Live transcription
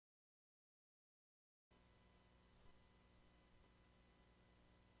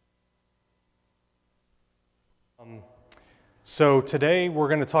So today we're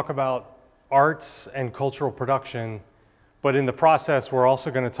going to talk about arts and cultural production, but in the process we're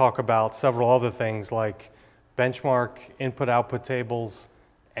also going to talk about several other things like benchmark input-output tables,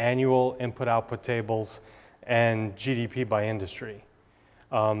 annual input-output tables, and GDP by industry.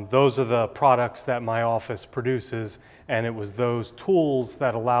 Those are the products that my office produces, and it was those tools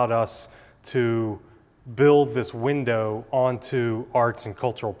that allowed us to build this window onto arts and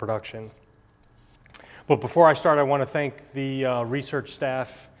cultural production. But before I start, I want to thank the research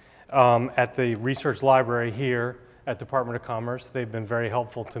staff at the research library here at Department of Commerce. They've been very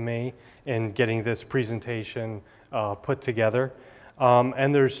helpful to me in getting this presentation put together.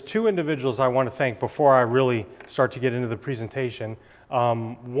 And there's two individuals I want to thank before I really start to get into the presentation.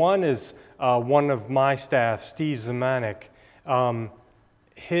 One is one of my staff, Steve Zemanek.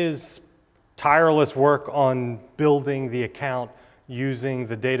 His tireless work on building the account using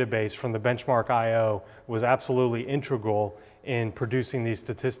the database from the Benchmark IO was absolutely integral in producing these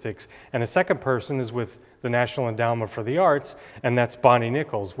statistics. And a second person is with the National Endowment for the Arts, and that's Bonnie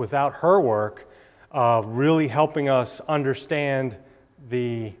Nichols. Without her work, really helping us understand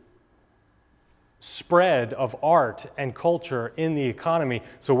the spread of art and culture in the economy.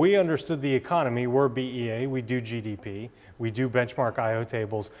 So we understood the economy, we're BEA, we do GDP, we do benchmark IO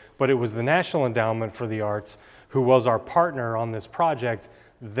tables, but it was the National Endowment for the Arts who was our partner on this project.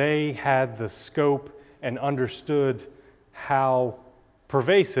 They had the scope and understood how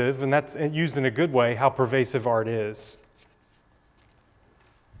pervasive, and that's used in a good way, how pervasive art is.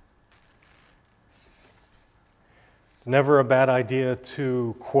 Never a bad idea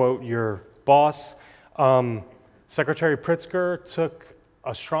to quote your boss. Secretary Pritzker took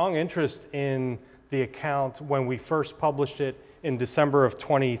a strong interest in the account when we first published it in December of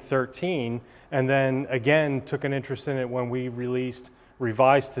 2013, and then again took an interest in it when we released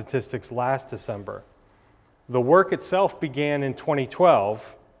revised statistics last December. The work itself began in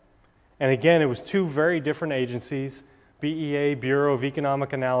 2012, and again it was two very different agencies, BEA, Bureau of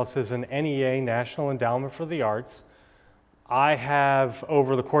Economic Analysis, and NEA, National Endowment for the Arts. I have,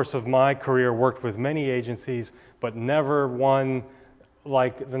 over the course of my career, worked with many agencies, but never one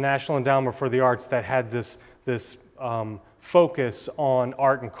like the National Endowment for the Arts that had this focus on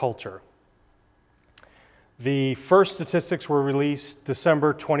art and culture. The first statistics were released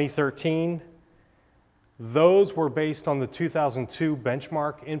December 2013. Those were based on the 2002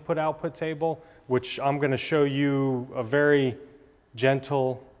 benchmark input-output table, which I'm going to show you a very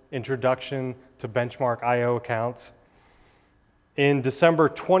gentle introduction to benchmark IO accounts. In December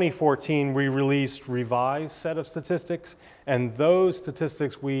 2014, we released revised set of statistics, and those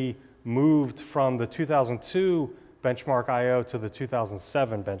statistics we moved from the 2002 benchmark IO to the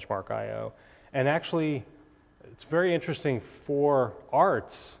 2007 benchmark IO. And actually, it's very interesting for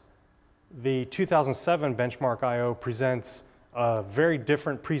arts. The 2007 benchmark IO presents a very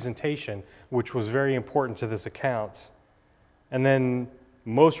different presentation, which was very important to this account. And then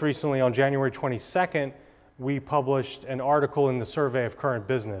most recently, on January 22nd, we published an article in the Survey of Current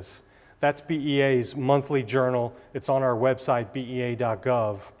Business. That's BEA's monthly journal. It's on our website,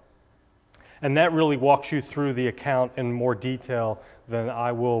 bea.gov. And that really walks you through the account in more detail than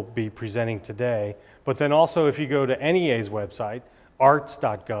I will be presenting today. But then also, if you go to NEA's website,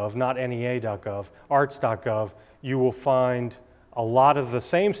 arts.gov, not NEA.gov, arts.gov, you will find a lot of the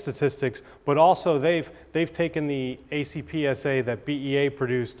same statistics, but also they've taken the ACPSA that BEA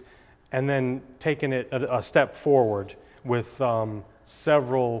produced and then taken it a step forward with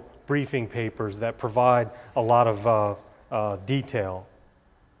several briefing papers that provide a lot of detail.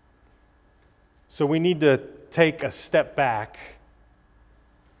 So we need to take a step back.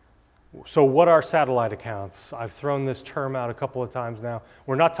 So what are satellite accounts? I've thrown this term out a couple of times now.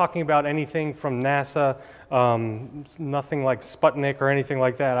 We're not talking about anything from NASA, nothing like Sputnik or anything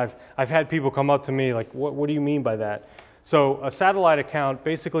like that. I've had people come up to me like, what do you mean by that? So a satellite account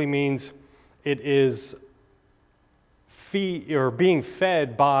basically means it is being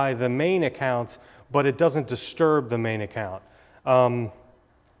fed by the main accounts, but it doesn't disturb the main account.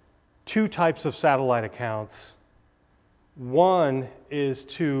 Two types of satellite accounts. One is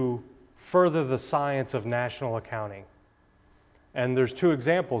to further the science of national accounting. And there's two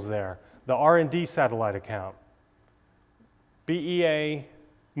examples there. The R&D satellite account. BEA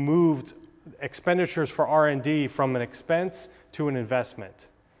moved expenditures for R&D from an expense to an investment.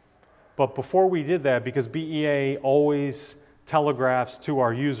 But before we did that, because BEA always telegraphs to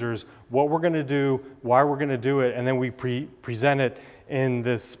our users what we're going to do, why we're going to do it, and then we present it in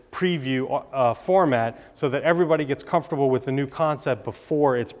this preview format so that everybody gets comfortable with the new concept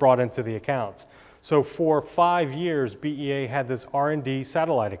before it's brought into the accounts. So for 5 years, BEA had this R&D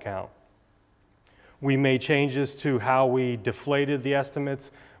satellite account. We made changes to how we deflated the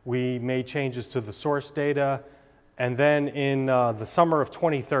estimates. We made changes to the source data. And then in the summer of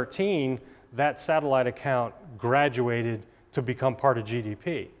 2013, that satellite account graduated to become part of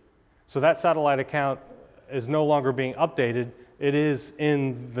GDP. So that satellite account is no longer being updated. It is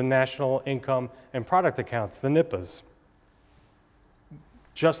in the National Income and Product Accounts, the NIPAs.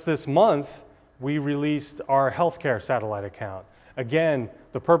 Just this month, we released our healthcare satellite account. Again,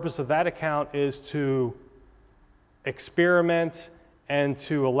 the purpose of that account is to experiment and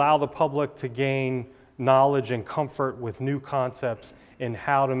to allow the public to gain knowledge and comfort with new concepts in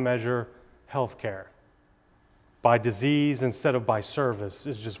how to measure healthcare. By disease instead of by service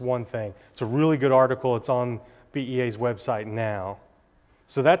is just one thing. It's a really good article. It's on BEA's website now.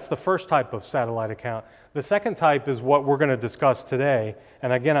 So that's the first type of satellite account. The second type is what we're going to discuss today.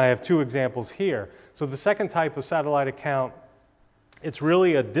 And again, I have two examples here. So the second type of satellite account, it's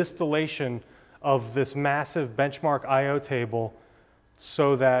really a distillation of this massive benchmark IO table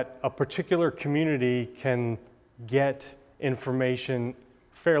so that a particular community can get information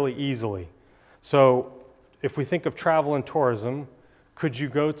fairly easily. So if we think of travel and tourism, could you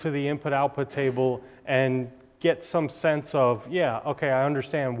go to the input-output table and get some sense of, yeah, okay, I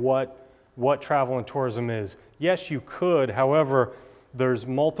understand what travel and tourism is. Yes, you could. However, there's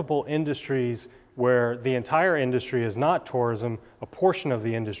multiple industries where the entire industry is not tourism, a portion of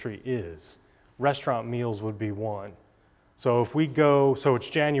the industry is. Restaurant meals would be one. So if we go, so it's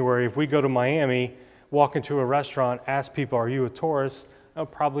January, if we go to Miami, walk into a restaurant, ask people, are you a tourist?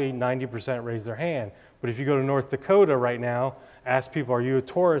 Probably 90% raise their hand. But if you go to North Dakota right now, ask people, are you a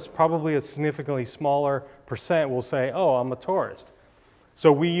tourist? Probably a significantly smaller percent will say, oh, I'm a tourist.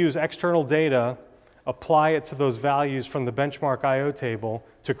 So we use external data, apply it to those values from the benchmark IO table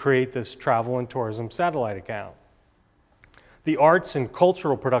to create this travel and tourism satellite account. The arts and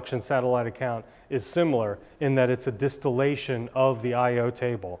cultural production satellite account is similar in that it's a distillation of the IO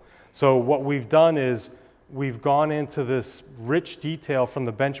table. So what we've done is we've gone into this rich detail from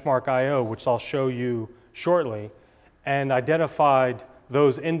the benchmark IO, which I'll show you shortly, and identified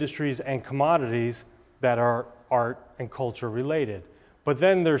those industries and commodities that are art and culture related. But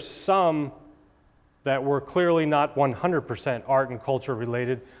then there's some that were clearly not 100% art and culture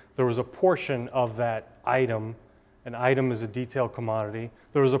related. There was a portion of that item. An item is a detailed commodity.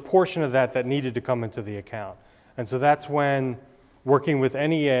 There was a portion of that that needed to come into the account. And so that's when, working with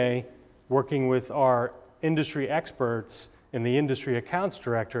NEA, working with our industry experts in the Industry Accounts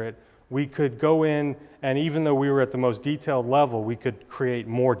Directorate, we could go in, and even though we were at the most detailed level, we could create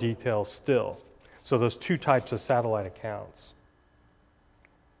more details still. So those two types of satellite accounts.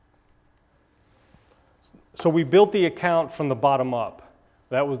 So we built the account from the bottom up.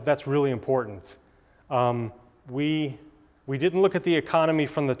 That's really important. We didn't look at the economy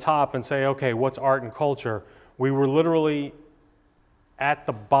from the top and say, okay, what's art and culture? We were literally at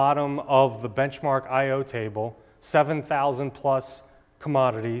the bottom of the benchmark IO table, 7,000 plus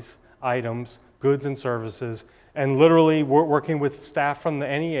commodities, items, goods and services, and literally we're working with staff from the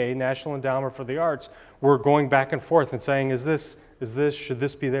NEA, National Endowment for the Arts. We're going back and forth and saying, should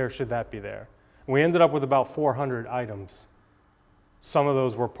this be there, should that be there? And we ended up with about 400 items. Some of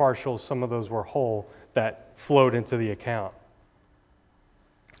those were partial, some of those were whole that flowed into the account.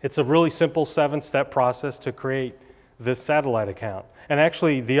 It's a really simple 7-step process to create this satellite account, and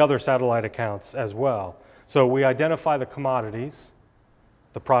actually the other satellite accounts as well. So we identify the commodities,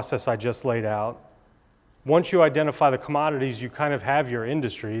 the process I just laid out. Once you identify the commodities, you kind of have your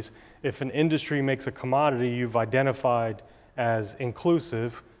industries. If an industry makes a commodity you've identified as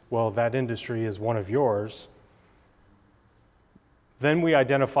inclusive, well, that industry is one of yours. Then we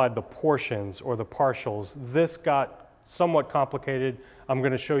identified the portions or the partials. This got somewhat complicated. I'm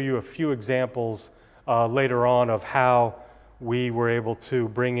going to show you a few examples later on of how we were able to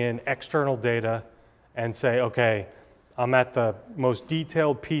bring in external data and say, okay, I'm at the most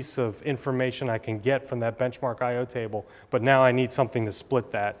detailed piece of information I can get from that benchmark IO table, but now I need something to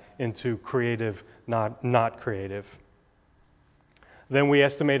split that into creative, not creative. Then we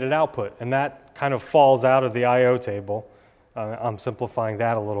estimated output, and that kind of falls out of the IO table. I'm simplifying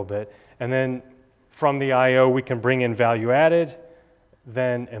that a little bit. And then from the IO, we can bring in value added,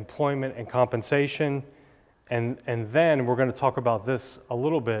 then employment and compensation, and then we're going to talk about this a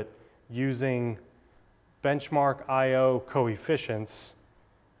little bit using benchmark IO coefficients.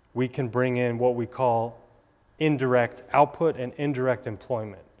 We can bring in what we call indirect output and indirect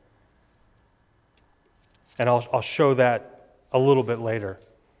employment. And I'll show that a little bit later.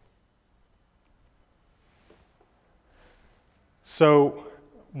 So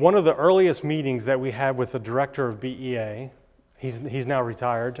one of the earliest meetings that we had with the director of BEA, he's now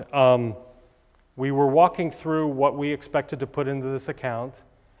retired, we were walking through what we expected to put into this account,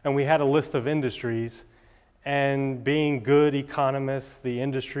 and we had a list of industries, and being good economists, the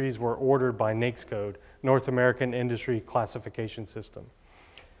industries were ordered by NAICS code, North American Industry Classification System.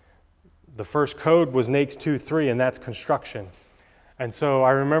 The first code was NAICS 2.3, and that's construction. And so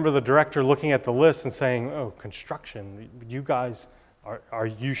I remember the director looking at the list and saying, oh, construction, you guys, are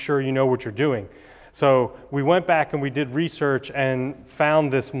you sure you know what you're doing? So we went back and we did research and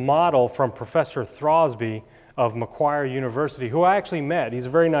found this model from Professor Throsby of Macquarie University, who I actually met. He's a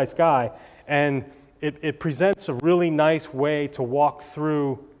very nice guy. And it presents a really nice way to walk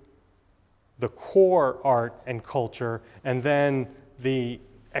through the core art and culture and then the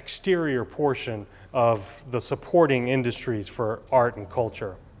exterior portion of the supporting industries for art and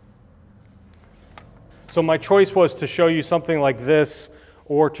culture. So my choice was to show you something like this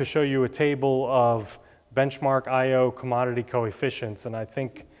or to show you a table of benchmark IO commodity coefficients, and I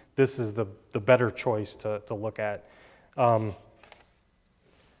think this is the better choice to look at.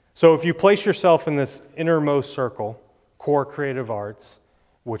 So if you place yourself in this innermost circle, core creative arts,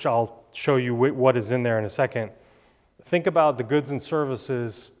 which I'll show you what is in there in a second, think about the goods and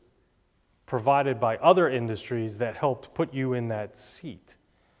services provided by other industries that helped put you in that seat.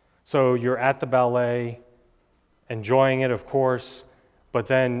 So you're at the ballet, enjoying it, of course, but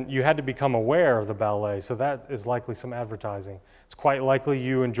then you had to become aware of the ballet, so that is likely some advertising. It's quite likely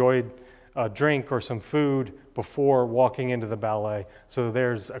you enjoyed a drink or some food before walking into the ballet. So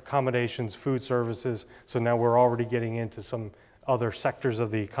there's accommodations, food services, so now we're already getting into some other sectors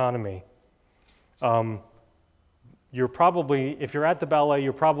of the economy. You're probably, if you're at the ballet,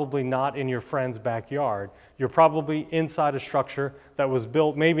 you're probably not in your friend's backyard. You're probably inside a structure that was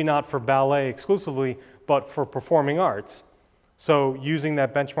built maybe not for ballet exclusively, but for performing arts. So using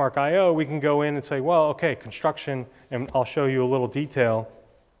that benchmark IO, we can go in and say, well, okay, construction, and I'll show you a little detail.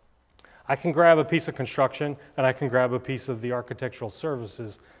 I can grab a piece of construction and I can grab a piece of the architectural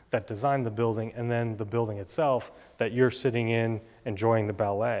services that designed the building and then the building itself that you're sitting in enjoying the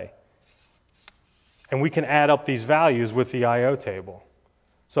ballet. And we can add up these values with the IO table.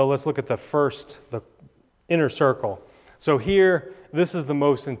 So let's look at the inner circle. So here, this is the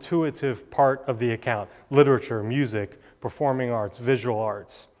most intuitive part of the account: literature, music, performing arts, visual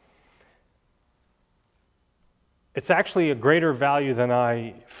arts. It's actually a greater value than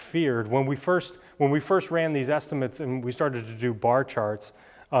I feared. When we first ran these estimates and we started to do bar charts,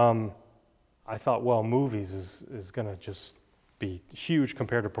 I thought, well, movies is going to just be huge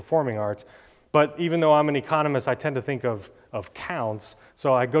compared to performing arts. But even though I'm an economist, I tend to think of counts.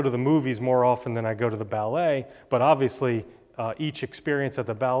 So I go to the movies more often than I go to the ballet. But obviously, each experience at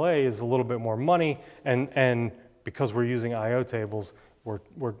the ballet is a little bit more money. And because we're using IO tables, we're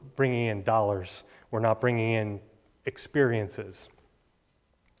bringing in dollars. We're not bringing in experiences.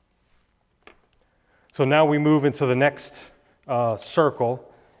 So now we move into the next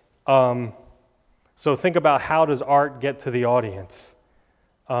circle. So think about, how does art get to the audience?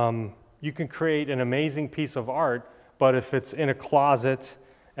 You can create an amazing piece of art, but if it's in a closet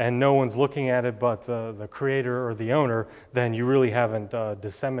and no one's looking at it but the creator or the owner, then you really haven't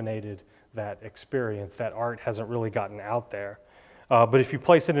disseminated that experience. That art hasn't really gotten out there. But if you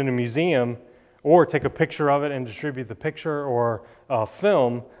place it in a museum or take a picture of it and distribute the picture or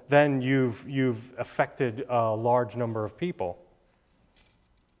film, then you've affected a large number of people.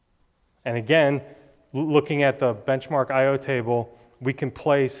 And again, looking at the benchmark IO table, we can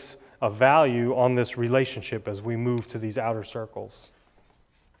place a value on this relationship as we move to these outer circles.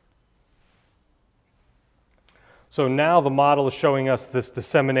 So now the model is showing us this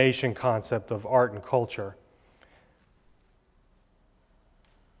dissemination concept of art and culture.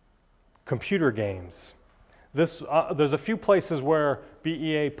 Computer games. There's a few places where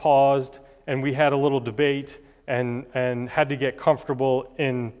BEA paused and we had a little debate and had to get comfortable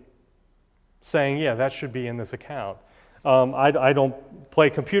in saying, yeah, that should be in this account. I don't play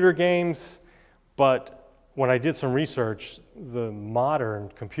computer games, but when I did some research, the modern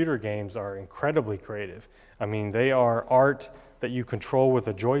computer games are incredibly creative. I mean, they are art that you control with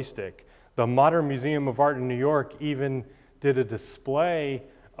a joystick. The Modern Museum of Art in New York even did a display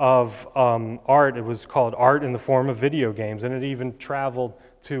of art. It was called Art in the Form of Video Games, and it even traveled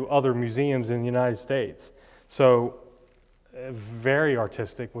to other museums in the United States. So very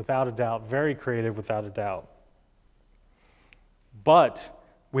artistic, without a doubt, very creative, without a doubt. But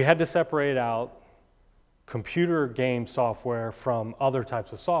we had to separate out computer game software from other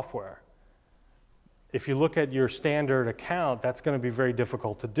types of software. If you look at your standard account, that's going to be very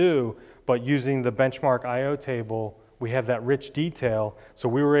difficult to do, but using the benchmark IO table, we have that rich detail, so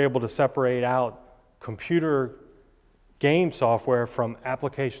we were able to separate out computer game software from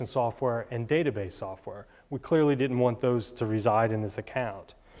application software and database software. We clearly didn't want those to reside in this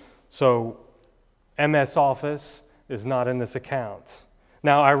account. So MS Office is not in this account.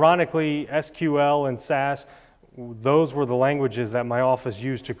 Now, ironically, SQL and SAS, those were the languages that my office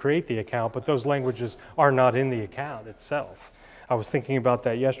used to create the account, but those languages are not in the account itself. I was thinking about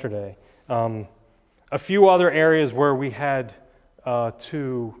that yesterday. A few other areas where we had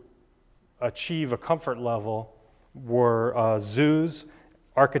to achieve a comfort level were zoos,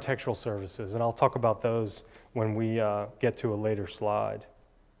 architectural services, and I'll talk about those when we get to a later slide.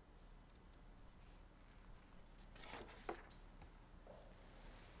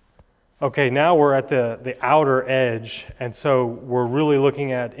 Okay, now we're at the outer edge, and so we're really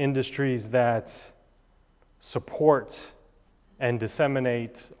looking at industries that support and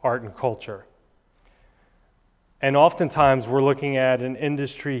disseminate art and culture. And oftentimes we're looking at an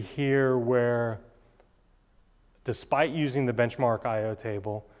industry here where, despite using the benchmark IO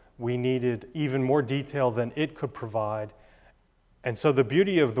table, we needed even more detail than it could provide. And so the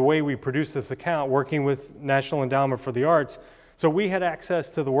beauty of the way we produce this account, working with National Endowment for the Arts, so we had access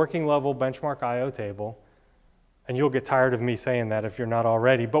to the working level benchmark IO table, and you'll get tired of me saying that if you're not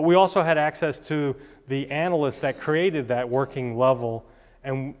already, but we also had access to the analysts that created that working level,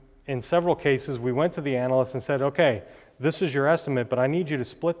 and in several cases we went to the analysts and said, okay, this is your estimate, but I need you to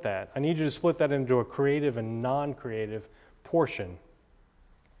split that. I need you to split that into a creative and non-creative portion.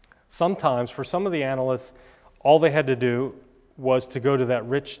 Sometimes, for some of the analysts, all they had to do was to go to that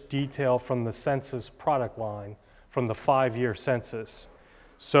rich detail from the census product line, from the 5-year census.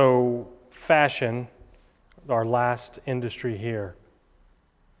 So fashion, our last industry here.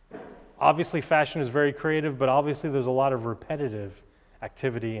 Obviously fashion is very creative, but obviously there's a lot of repetitive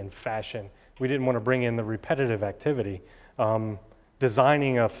activity in fashion. We didn't want to bring in the repetitive activity.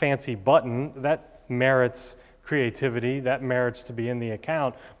 Designing a fancy button, that merits creativity, that merits to be in the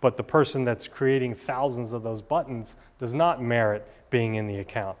account, but the person that's creating thousands of those buttons does not merit being in the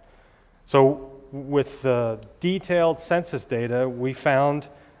account. So with the detailed census data, we found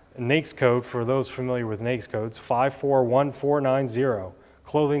NAICS code, for those familiar with NAICS codes, 541490,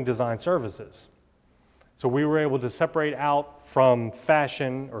 clothing design services. So we were able to separate out from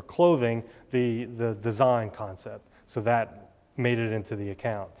fashion or clothing the design concept. So that made it into the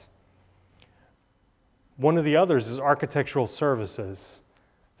account. One of the others is architectural services,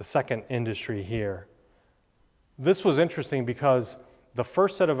 the second industry here. This was interesting because the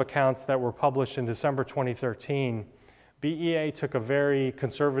first set of accounts that were published in December 2013, BEA took a very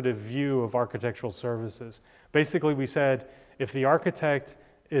conservative view of architectural services. Basically, we said, if the architect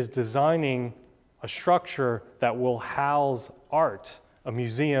is designing a structure that will house art, a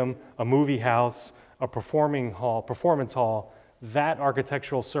museum, a movie house, a performance hall, that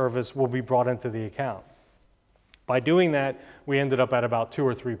architectural service will be brought into the account. By doing that, we ended up at about 2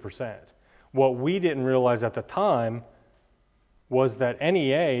 or 3%. What we didn't realize at the time was that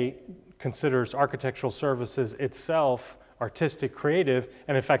NEA considers architectural services itself artistic, creative,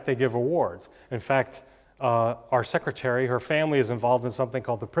 and in fact they give awards. In fact, our secretary, her family is involved in something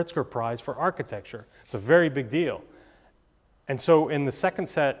called the Pritzker Prize for Architecture. It's a very big deal. And so in the second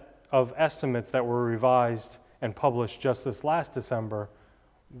set of estimates that were revised and published just this last December,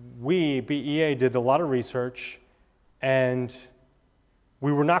 we, BEA, did a lot of research, and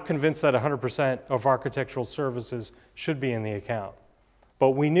we were not convinced that 100% of architectural services should be in the account.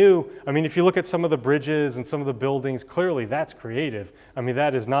 But we knew, I mean, if you look at some of the bridges and some of the buildings, clearly that's creative. I mean,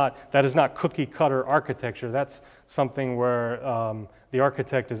 that is not cookie cutter architecture. That's something where the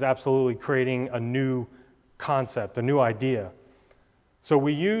architect is absolutely creating a new concept, a new idea. So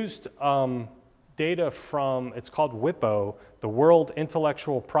we used data from, it's called WIPO, the World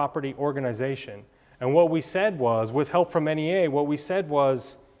Intellectual Property Organization. And what we said was, with help from NEA, what we said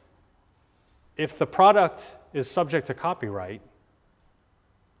was, if the product is subject to copyright,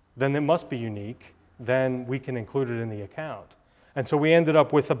 then it must be unique, then we can include it in the account. And so we ended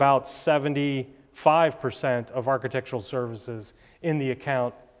up with about 75% of architectural services in the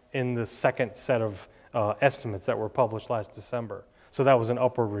account in the second set of estimates that were published last December. So that was an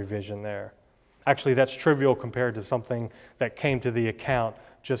upward revision there. Actually, that's trivial compared to something that came to the account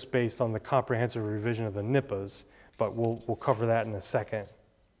just based on the comprehensive revision of the NIPAs, but we'll cover that in a second.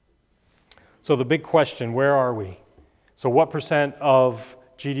 So the big question, where are we? So what percent of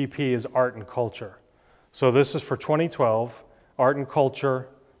GDP is art and culture? So this is for 2012. Art and culture,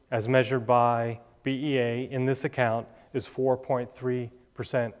 as measured by BEA in this account, is 4.3%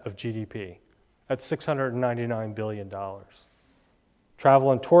 of GDP. That's $699 billion.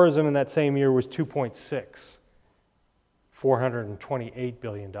 Travel and tourism in that same year was 2.6, $428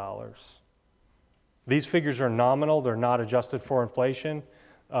 billion. These figures are nominal, they're not adjusted for inflation.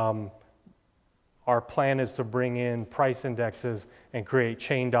 Our plan is to bring in price indexes and create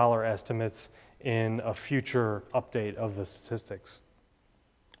chain dollar estimates in a future update of the statistics.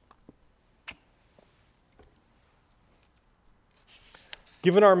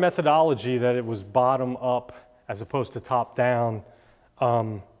 Given our methodology that it was bottom up as opposed to top down,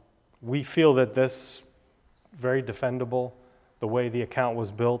 we feel that this very defendable, the way the account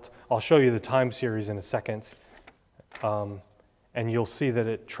was built. I'll show you the time series in a second, and you'll see that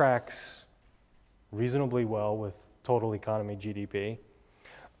it tracks reasonably well with total economy GDP.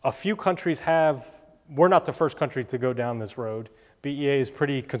 A few countries have, we're not the first country to go down this road. BEA is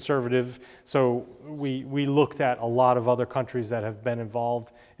pretty conservative, so we looked at a lot of other countries that have been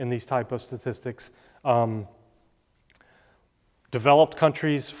involved in these type of statistics. Developed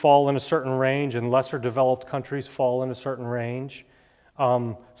countries fall in a certain range, and lesser developed countries fall in a certain range.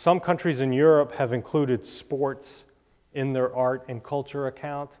 Some countries in Europe have included sports in their art and culture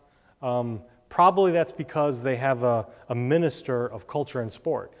account. Probably that's because they have a minister of culture and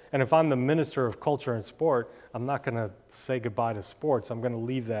sport. And if I'm the minister of culture and sport, I'm not going to say goodbye to sports. I'm going to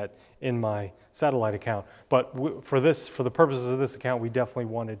leave that in my satellite account. But for the purposes of this account, we definitely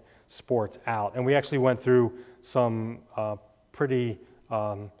wanted sports out. And we actually went through some pretty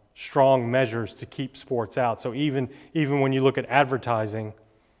strong measures to keep sports out. So even when you look at advertising,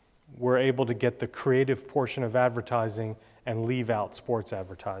 we're able to get the creative portion of advertising and leave out sports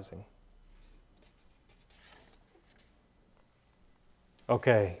advertising.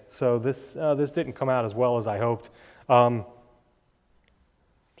 Okay, so this didn't come out as well as I hoped. So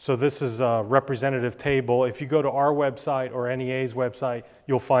this is a representative table. If you go to our website or NEA's website,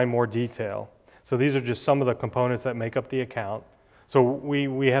 you'll find more detail. So these are just some of the components that make up the account. So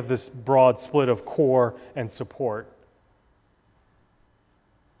we have this broad split of core and support.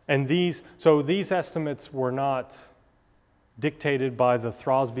 And these estimates were not dictated by the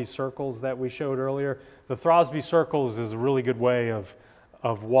Throsby circles that we showed earlier. The Throsby circles is a really good way of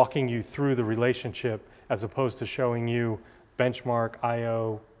walking you through the relationship as opposed to showing you benchmark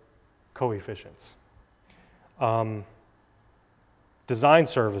IO coefficients. Design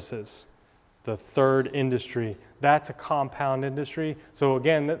services, the third industry, that's a compound industry. So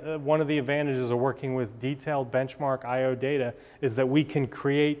again, one of the advantages of working with detailed benchmark IO data is that we can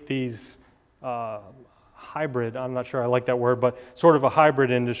create these hybrid, I'm not sure I like that word, but sort of a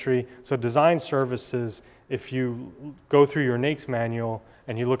hybrid industry. So design services, if you go through your NAICS manual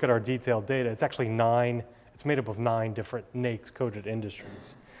and you look at our detailed data, it's actually it's made up of 9 different NAICS coded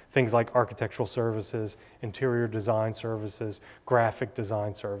industries. Things like architectural services, interior design services, graphic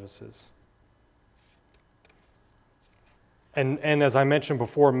design services. And as I mentioned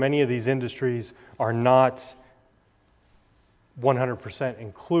before, many of these industries are not 100%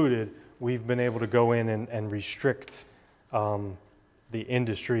 included. We've been able to go in and restrict the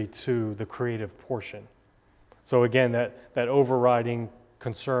industry to the creative portion. So again, that overriding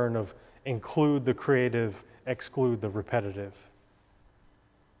concern of include the creative, exclude the repetitive.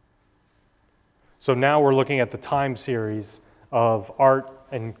 So now we're looking at the time series of art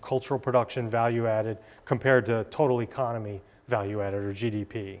and cultural production value added compared to total economy value added, or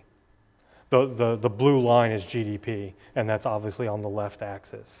GDP. The blue line is GDP, and that's obviously on the left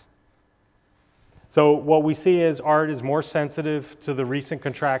axis. So what we see is art is more sensitive to the recent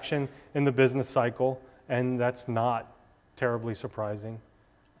contraction in the business cycle, and that's not terribly surprising.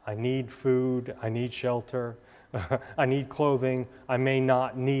 I need food, I need shelter, I need clothing. I may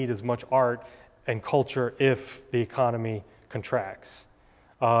not need as much art and culture if the economy contracts.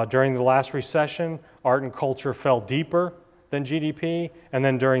 During the last recession, art and culture fell deeper than GDP, and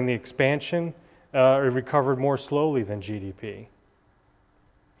then during the expansion, it recovered more slowly than GDP.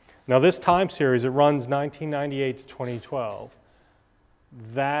 Now this time series, it runs 1998 to 2012.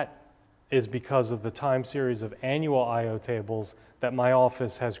 That is because of the time series of annual IO tables that my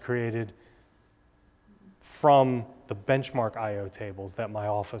office has created from the benchmark IO tables that my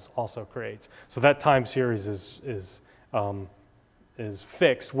office also creates. So that time series is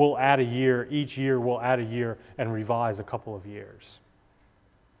fixed. We'll add a year, each year we'll add a year and revise a couple of years.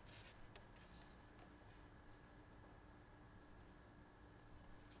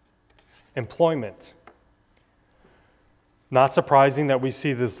 Employment. Not surprising that we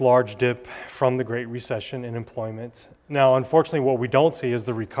see this large dip from the Great Recession in employment. Now, unfortunately, what we don't see is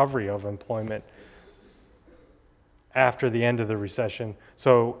the recovery of employment after the end of the recession.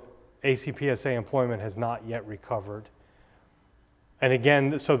 So ACPSA employment has not yet recovered. And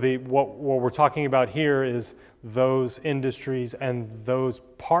again, so what we're talking about here is those industries and those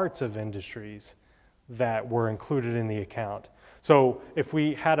parts of industries that were included in the account. So if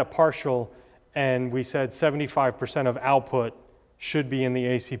we had a partial and we said 75% of output should be in the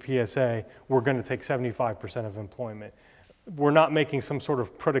ACPSA, we're going to take 75% of employment. We're not making some sort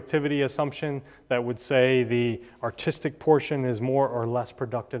of productivity assumption that would say the artistic portion is more or less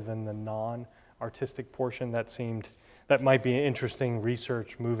productive than the non-artistic portion. That might be interesting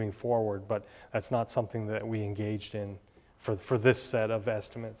research moving forward, but that's not something that we engaged in for this set of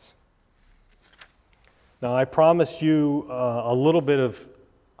estimates. Now, I promised you a little bit of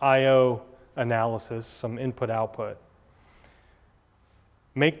I/O analysis, some input-output.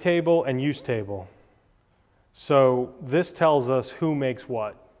 Make table and use table. So this tells us who makes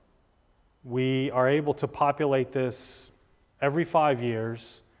what. We are able to populate this every 5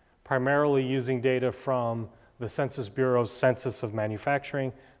 years, primarily using data from the Census Bureau's Census of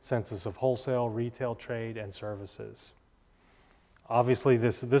Manufacturing, Census of Wholesale, Retail, Trade, and Services. Obviously,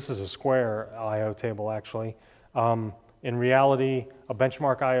 this is a square I/O table, actually. In reality, a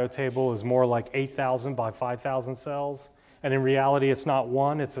benchmark I/O table is more like 8,000 by 5,000 cells. And in reality, it's not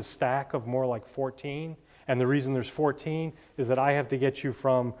one, it's a stack of more like 14. And the reason there's 14 is that I have to get you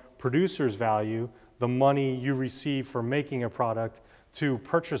from producer's value, the money you receive for making a product, to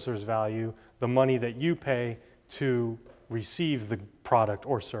purchaser's value, the money that you pay to receive the product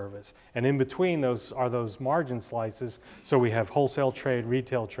or service. And in between those are those margin slices. So we have wholesale trade,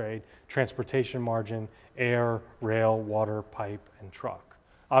 retail trade, transportation margin, air, rail, water, pipe, and truck.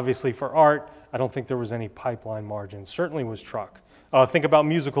 Obviously for art, I don't think there was any pipeline margin. Certainly was truck. Think about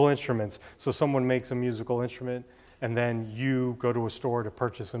musical instruments. So someone makes a musical instrument and then you go to a store to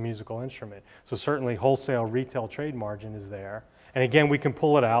purchase a musical instrument. So certainly wholesale, retail, trade margin is there. And again, we can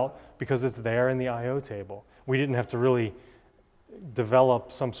pull it out because it's there in the I/O table. We didn't have to really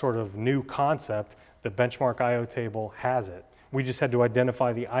develop some sort of new concept. The benchmark I/O table has it. We just had to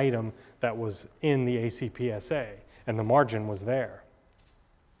identify the item that was in the ACPSA, and the margin was there.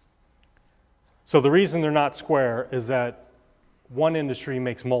 So the reason they're not square is that one industry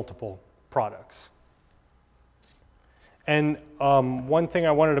makes multiple products. And one thing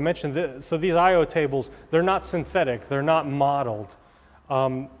I wanted to mention, so these I/O tables, they're not synthetic, they're not modeled.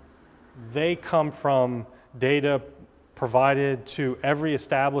 They come from data provided to every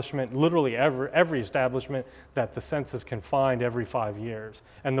establishment, literally every establishment that the census can find every 5 years.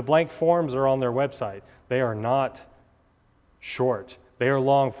 And the blank forms are on their website. They are not short. They are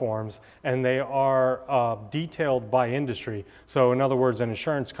long forms, and they are detailed by industry. So in other words, an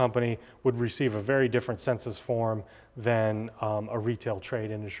insurance company would receive a very different census form than a retail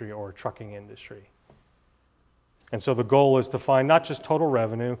trade industry or a trucking industry. And so the goal is to find not just total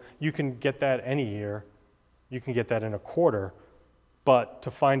revenue, you can get that any year, you can get that in a quarter, but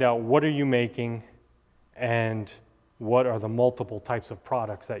to find out what are you making and what are the multiple types of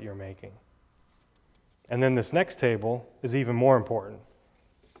products that you're making. And then this next table is even more important.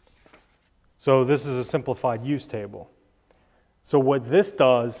 So this is a simplified use table. So what this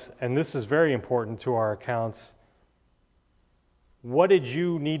does, and this is very important to our accounts, what did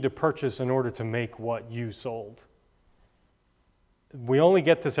you need to purchase in order to make what you sold? We only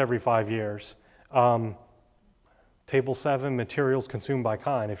get this every 5 years. Table 7, materials consumed by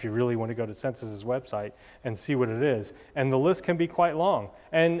kind, if you really want to go to Census's website and see what it is. And the list can be quite long.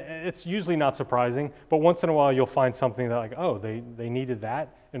 And it's usually not surprising, but once in a while you'll find something that like, oh, they needed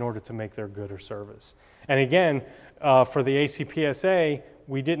that in order to make their good or service. And again, for the ACPSA,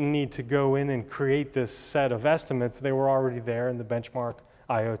 we didn't need to go in and create this set of estimates. They were already there in the benchmark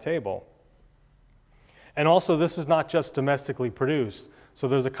I/O table. And also, this is not just domestically produced. So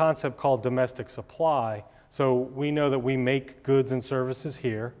there's a concept called domestic supply. So we know that we make goods and services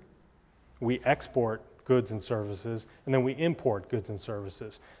here, we export goods and services, and then we import goods and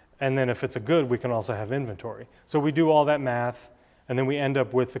services. And then if it's a good, we can also have inventory. So we do all that math, and then we end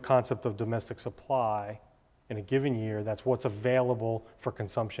up with the concept of domestic supply in a given year. That's what's available for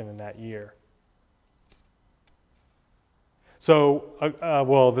consumption in that year. So,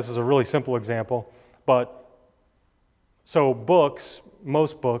 well, this is a really simple example, but so books,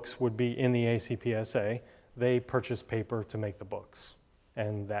 most books would be in the ACPSA. They purchase paper to make the books,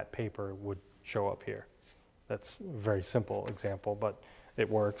 and that paper would show up here. That's a very simple example, but it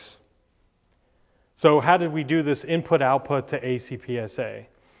works. So how did we do this input-output to ACPSA?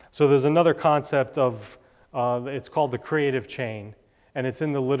 So there's another concept of, it's called the creative chain, and it's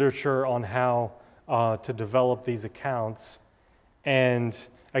in the literature on how to develop these accounts. And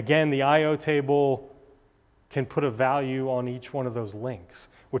again, the I/O table can put a value on each one of those links,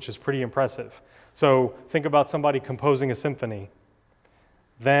 which is pretty impressive. So think about somebody composing a symphony.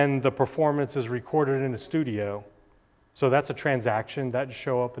 Then the performance is recorded in a studio. So that's a transaction that should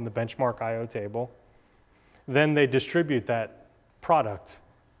show up in the benchmark I/O table. Then they distribute that product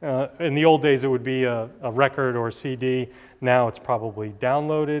In the old days, it would be a record or a CD. Now it's probably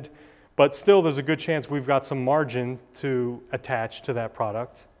downloaded. But still, there's a good chance we've got some margin to attach to that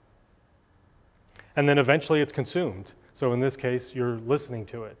product. And then eventually it's consumed. So in this case, you're listening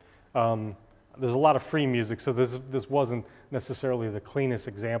to it. There's a lot of free music, so this wasn't necessarily the cleanest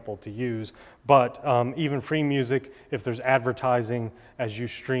example to use. But even free music, if there's advertising as you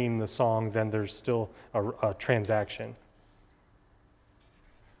stream the song, then there's still a transaction.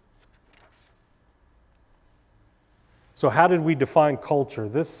 So how did we define culture?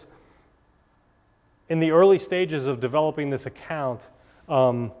 In the early stages of developing this account,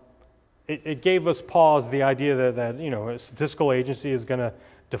 it gave us pause, the idea that a statistical agency is going to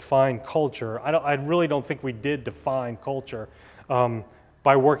define culture. I really don't think we did define culture.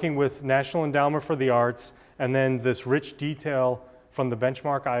 By working with National Endowment for the Arts, and then this rich detail from the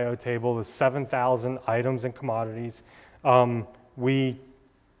benchmark IO table, the 7,000 items and commodities, we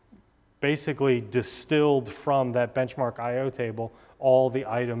basically distilled from that benchmark IO table all the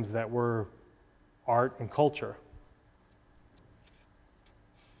items that were art and culture.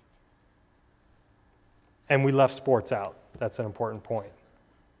 And we left sports out. That's an important point.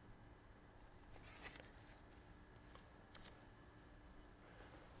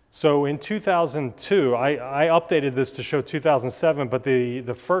 So in 2002, I updated this to show 2007, but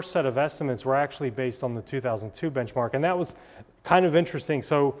the first set of estimates were actually based on the 2002 benchmark, and that was kind of interesting.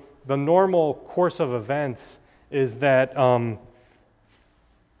 So the normal course of events is that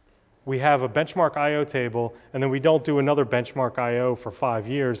we have a benchmark IO table, and then we don't do another benchmark IO for 5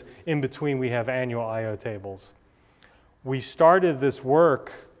 years. In between, we have annual IO tables. We started this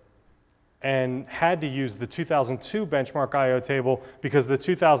work and had to use the 2002 benchmark IO table because the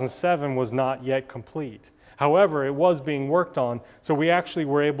 2007 was not yet complete. However, it was being worked on, so we actually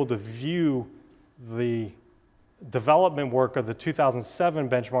were able to view the development work of the 2007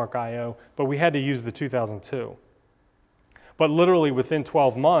 benchmark IO, but we had to use the 2002. But literally within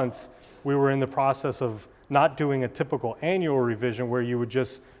 12 months, we were in the process of not doing a typical annual revision where you would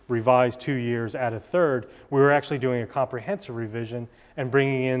just revise 2 years, add a third. We were actually doing a comprehensive revision and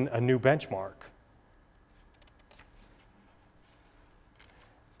bringing in a new benchmark.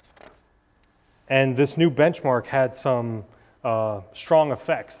 And this new benchmark had some strong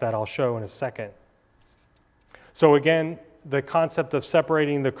effects that I'll show in a second. So again, the concept of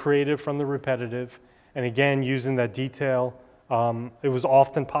separating the creative from the repetitive, and again, using that detail, it was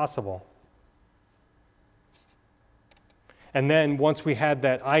often possible. And then once we had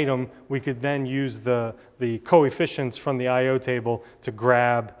that item, we could then use the coefficients from the IO table to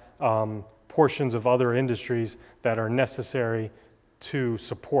grab portions of other industries that are necessary to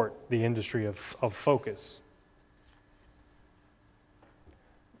support the industry of focus.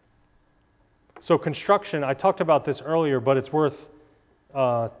 So construction, I talked about this earlier, but it's worth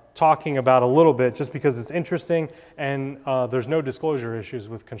talking about a little bit just because it's interesting, and there's no disclosure issues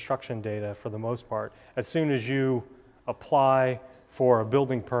with construction data for the most part. As soon as you apply for a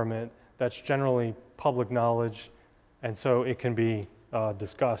building permit, that's generally public knowledge, and so it can be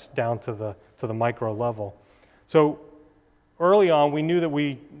discussed down to the micro level. So early on, we knew that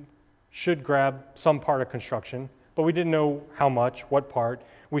we should grab some part of construction, but we didn't know how much, what part.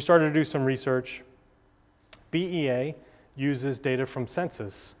 We started to do some research. BEA uses data from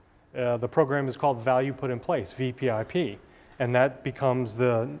census. The program is called Value Put in Place, VPIP, and that becomes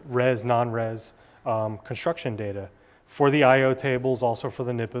the res, non-res construction data for the IO tables, also for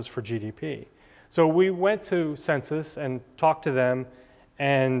the NIPAs, for GDP. So we went to census and talked to them,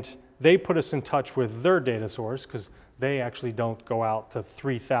 and they put us in touch with their data source because they actually don't go out to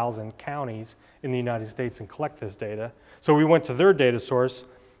 3,000 counties in the United States and collect this data. So we went to their data source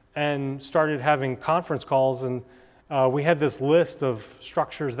and started having conference calls, and we had this list of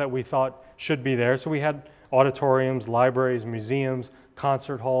structures that we thought should be there. So we had auditoriums, libraries, museums,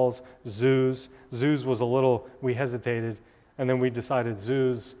 concert halls, zoos. Zoos was a little, we hesitated, and then we decided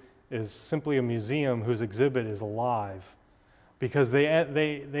zoos is simply a museum whose exhibit is alive, because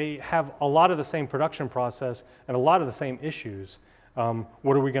they have a lot of the same production process and a lot of the same issues.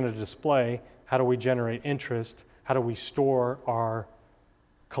 What are we going to display? How do we generate interest? How do we store our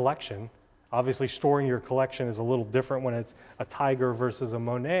collection? Obviously, storing your collection is a little different when it's a Tiger versus a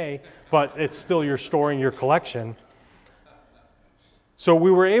Monet, but it's still you're storing your collection. So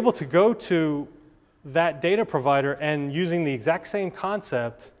we were able to go to that data provider, and using the exact same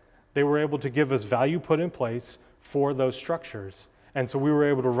concept, they were able to give us value put in place for those structures. And so we were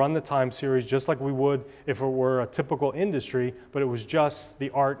able to run the time series just like we would if it were a typical industry, but it was just the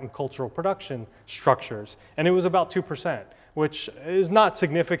art and cultural production structures. And it was about 2%. which is not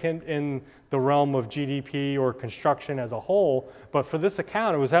significant in the realm of GDP or construction as a whole, but for this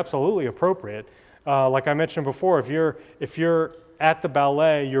account, it was absolutely appropriate. Like I mentioned before, if you're at the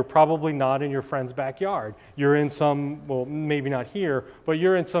ballet, you're probably not in your friend's backyard. You're in some, well, maybe not here, but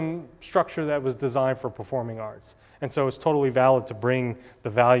you're in some structure that was designed for performing arts. And so it's totally valid to bring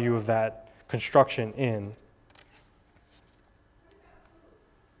the value of that construction in.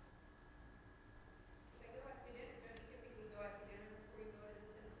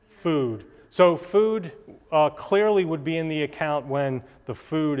 Food. So food clearly would be in the account when the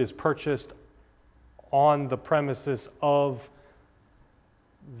food is purchased on the premises of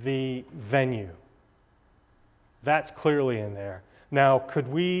the venue. That's clearly in there. Now, could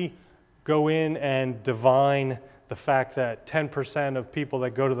we go in and divine the fact that 10% of people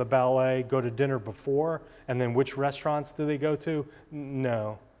that go to the ballet go to dinner before, and then which restaurants do they go to?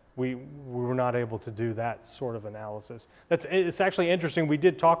 No, we were not able to do that sort of analysis. It's actually interesting, we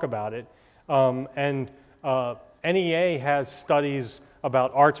did talk about it, NEA has studies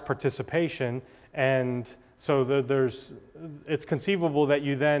about arts participation, and so it's conceivable that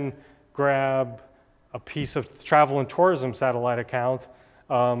you then grab a piece of travel and tourism satellite account,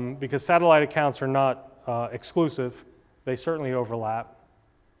 because satellite accounts are not exclusive. They certainly overlap.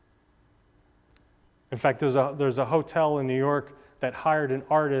 In fact, there's a hotel in New York that hired an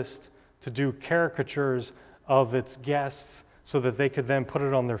artist to do caricatures of its guests so that they could then put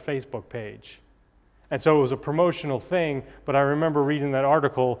it on their Facebook page. And so it was a promotional thing, but I remember reading that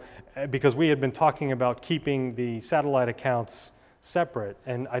article because we had been talking about keeping the satellite accounts separate,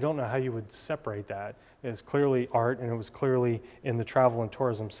 and I don't know how you would separate that. It's clearly art, and it was clearly in the travel and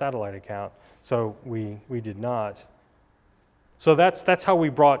tourism satellite account, so we did not. So that's how we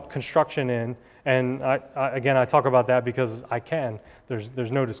brought construction in, and again, I talk about that because I can.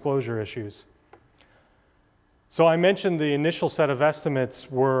 There's no disclosure issues. So I mentioned the initial set of estimates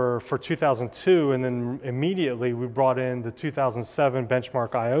were for 2002, and then immediately we brought in the 2007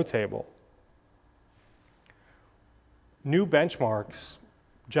 benchmark IO table. New benchmarks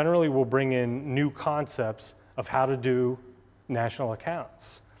generally will bring in new concepts of how to do national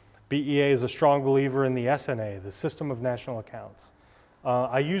accounts. BEA is a strong believer in the SNA, the System of National Accounts.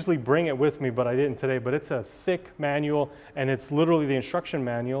 I usually bring it with me, but I didn't today, but it's a thick manual, and it's literally the instruction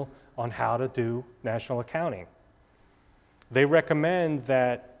manual on how to do national accounting. They recommend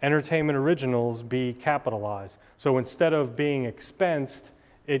that entertainment originals be capitalized. So instead of being expensed,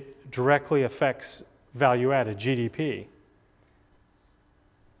 it directly affects value-added, GDP.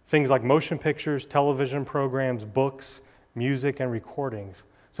 Things like motion pictures, television programs, books, music, and recordings.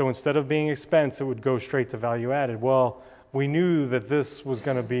 So instead of being expensed, it would go straight to value-added. Well, we knew that this was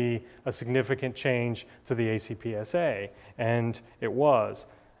going to be a significant change to the ACPSA, and it was.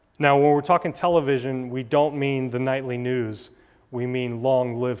 Now, when we're talking television, we don't mean the nightly news. We mean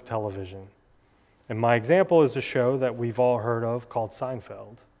long-lived television. And my example is a show that we've all heard of called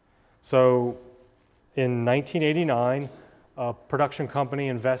Seinfeld. So in 1989, a production company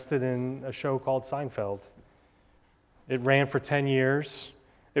invested in a show called Seinfeld. It ran for 10 years.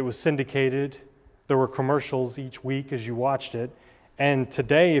 It was syndicated. There were commercials each week as you watched it. And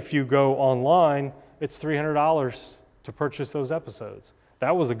today, if you go online, it's $300 to purchase those episodes.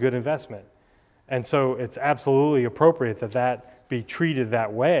 That was a good investment. And so it's absolutely appropriate that that be treated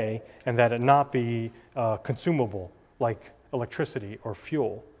that way and that it not be consumable like electricity or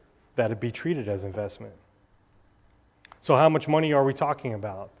fuel, that it be treated as investment. So how much money are we talking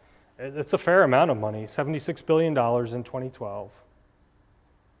about? It's a fair amount of money, $76 billion in 2012.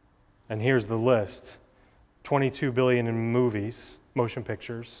 And here's the list: $22 billion in movies, motion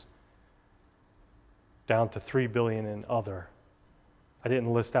pictures, down to $3 billion in other. I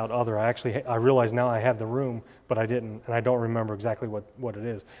didn't list out other. I realize now I have the room, but I didn't, and I don't remember exactly what it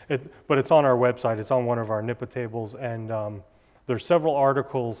is. But it's on our website. It's on one of our NIPA tables, and there's several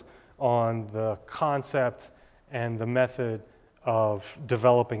articles on the concept and the method of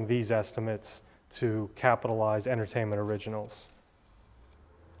developing these estimates to capitalize entertainment originals.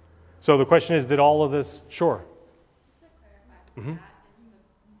 So the question is, did all of this? Sure. Just to clarify,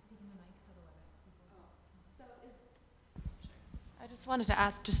 I just wanted to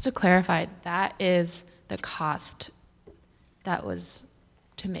ask, just to clarify, that is the cost that was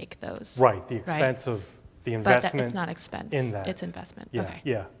to make those. Right, the expense of the investment. But it's not expense. In that. It's investment. Yeah, okay.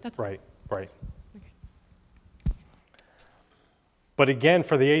 yeah, That's right. Okay. But again,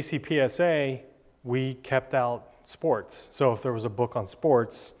 for the ACPSA, we kept out sports. So if there was a book on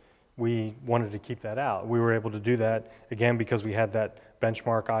sports, we wanted to keep that out. We were able to do that, again, because we had that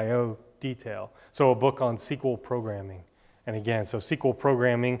benchmark IO detail. So a book on SQL programming, And again, so SQL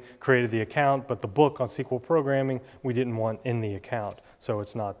programming created the account, but the book on SQL programming we didn't want in the account, so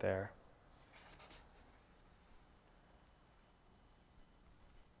it's not there.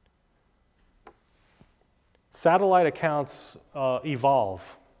 Satellite accounts evolve.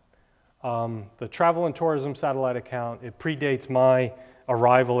 The travel and tourism satellite account, it predates my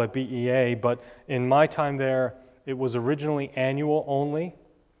arrival at BEA, but in my time there, it was originally annual only.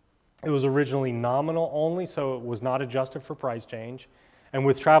 It was originally nominal only, so it was not adjusted for price change. And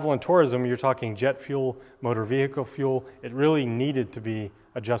with travel and tourism, you're talking jet fuel, motor vehicle fuel. It really needed to be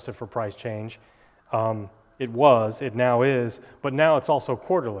adjusted for price change. It now is, but now it's also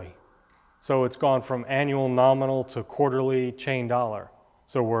quarterly. So it's gone from annual nominal to quarterly chain dollar.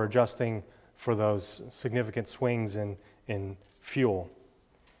 So we're adjusting for those significant swings in fuel.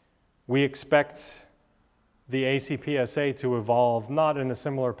 We expect the ACPSA to evolve, not in a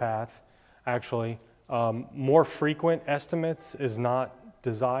similar path, actually. More frequent estimates is not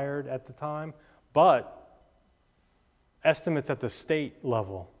desired at the time, but estimates at the state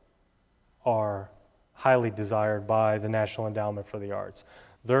level are highly desired by the National Endowment for the Arts.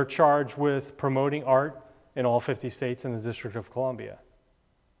 They're charged with promoting art in all 50 states and the District of Columbia.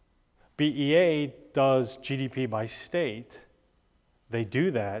 BEA does GDP by state. They do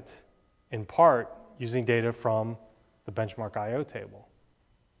that in part using data from the benchmark IO table.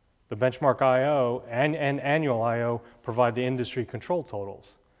 The benchmark IO and annual IO provide the industry control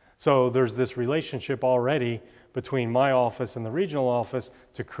totals. So there's this relationship already between my office and the regional office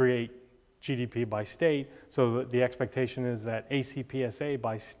to create GDP by state, so that the expectation is that ACPSA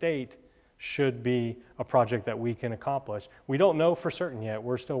by state should be a project that we can accomplish. We don't know for certain yet.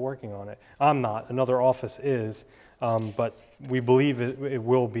 We're still working on it. I'm not. Another office is, but we believe it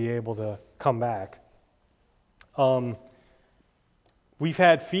will be able to come back. We've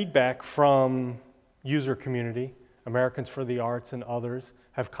had feedback from user community. Americans for the Arts and others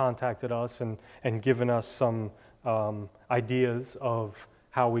have contacted us and given us some ideas of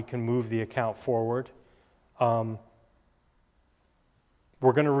how we can move the account forward. We're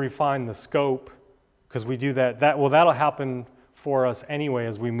going to refine the scope because we do that. That'll happen for us anyway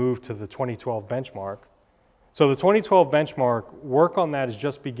as we move to the 2012 benchmark. So the 2012 benchmark, work on that is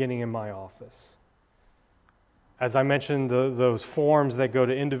just beginning in my office. As I mentioned, those forms that go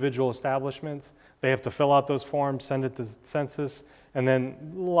to individual establishments, they have to fill out those forms, send it to census, and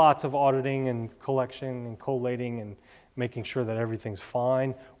then lots of auditing and collection and collating and making sure that everything's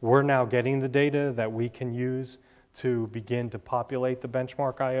fine. We're now getting the data that we can use to begin to populate the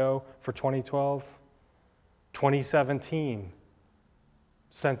benchmark IO for 2012. 2017,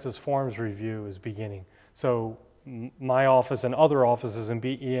 census forms review is beginning. So my office and other offices in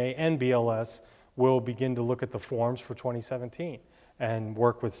BEA and BLS will begin to look at the forms for 2017 and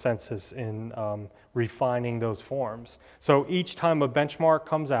work with census in refining those forms. So each time a benchmark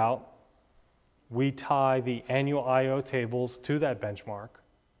comes out, we tie the annual IO tables to that benchmark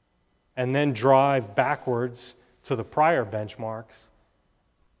and then drive backwards to the prior benchmarks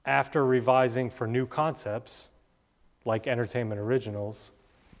after revising for new concepts like entertainment originals.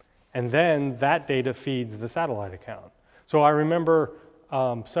 And then that data feeds the satellite account. So I remember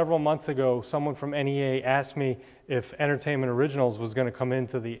several months ago, someone from NEA asked me if entertainment originals was going to come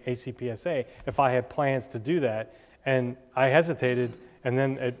into the ACPSA, if I had plans to do that. And I hesitated, and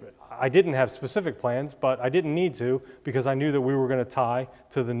then I didn't have specific plans, but I didn't need to because I knew that we were going to tie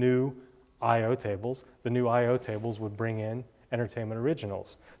to the new IO tables. The new IO tables would bring in entertainment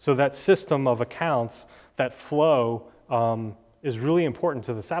originals. So that system of accounts, that flow, is really important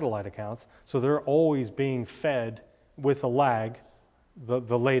to the satellite accounts. So they're always being fed with a lag,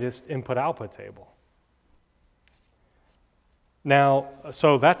 the latest input-output table. Now,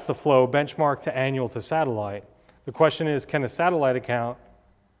 so that's the flow, benchmark to annual to satellite. The question is, can a satellite account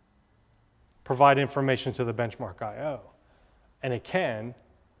provide information to the benchmark IO? And it can.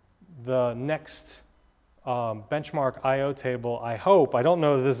 The next benchmark IO table, I hope, I don't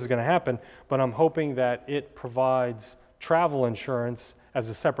know that this is going to happen, but I'm hoping that it provides travel insurance as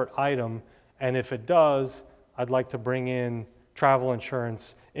a separate item, and if it does, I'd like to bring in travel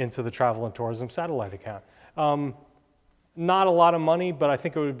insurance into the travel and tourism satellite account. Not a lot of money, but I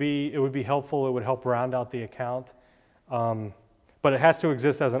think it would be helpful. It would help round out the account. But it has to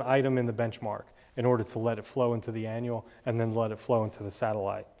exist as an item in the benchmark in order to let it flow into the annual and then let it flow into the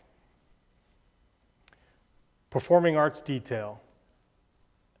satellite. Performing arts detail.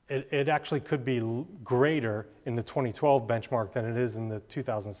 It actually could be greater in the 2012 benchmark than it is in the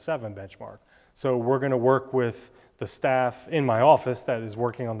 2007 benchmark. So we're going to work with the staff in my office that is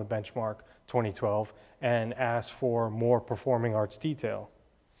working on the benchmark 2012 and ask for more performing arts detail.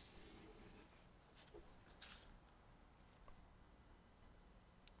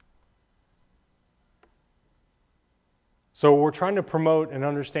 So we're trying to promote an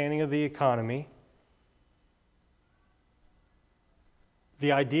understanding of the economy.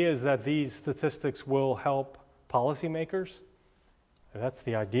 The idea is that these statistics will help policymakers, that's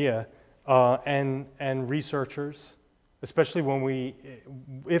the idea, and researchers, especially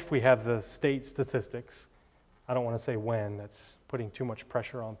if we have the state statistics. I don't want to say when, that's putting too much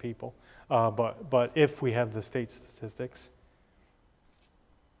pressure on people, but if we have the state statistics.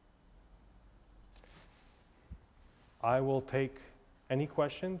 I will take any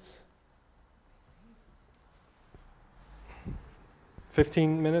questions.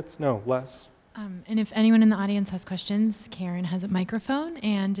 15 minutes? No, less. And if anyone in the audience has questions, Karen has a microphone.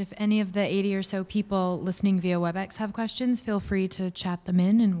 And if any of the 80 or so people listening via WebEx have questions, feel free to chat them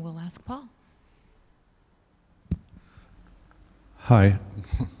in and we'll ask Paul. Hi.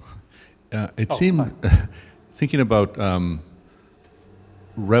 It seemed, thinking about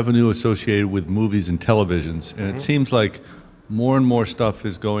revenue associated with movies and televisions, and it seems like more and more stuff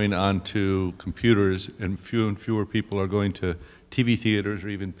is going onto computers and fewer people are going to TV theaters or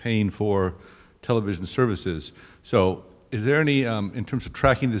even paying for television services. So is there any, in terms of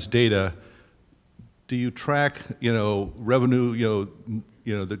tracking this data, do you track, revenue,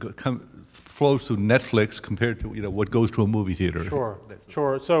 that flows through Netflix compared to, what goes to a movie theater?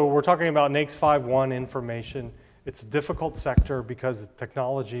 Sure. So we're talking about NAICS 5.1 information. It's a difficult sector because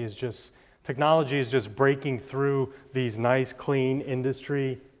technology is just breaking through these nice, clean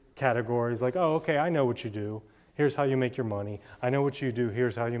industry categories like, oh, okay, I know what you do. Here's how you make your money. I know what you do.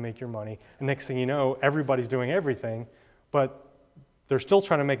 Here's how you make your money. And next thing you know, everybody's doing everything, but they're still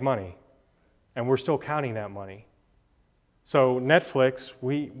trying to make money, and we're still counting that money. So Netflix,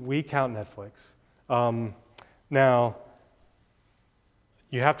 we count Netflix. Now,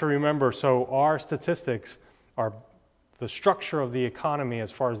 you have to remember, so our statistics are the structure of the economy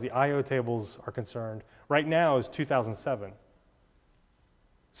as far as the IO tables are concerned right now is 2007.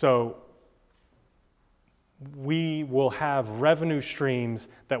 So we will have revenue streams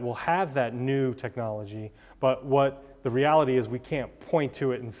that will have that new technology, but what the reality is we can't point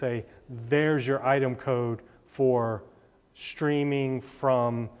to it and say, there's your item code for streaming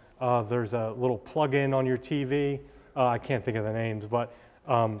from, there's a little plug-in on your TV. I can't think of the names, but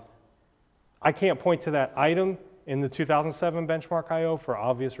I can't point to that item in the 2007 benchmark IO for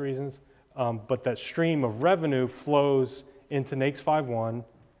obvious reasons, but that stream of revenue flows into NAICS 5.1.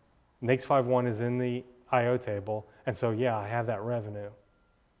 NAICS 5.1 is in the IO table, and so yeah, I have that revenue.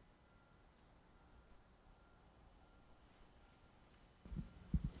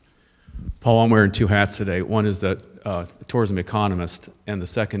 Paul, I'm wearing two hats today. One is the tourism economist, and the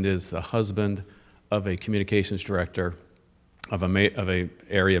second is the husband of a communications director of a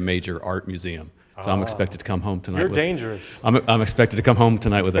area major art museum. So I'm expected to come home tonight. You're dangerous. I'm expected to come home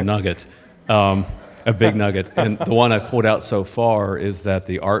tonight with a nugget, a big nugget. And the one I've pulled out so far is that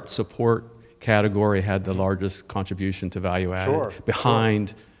the art support category had the largest contribution to value added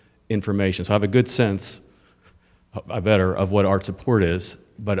behind information. So I have a good sense, of what art support is.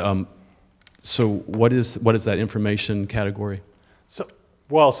 But so what is that information category?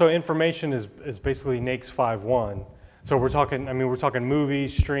 So information is basically NAICS 5.1. So we're talking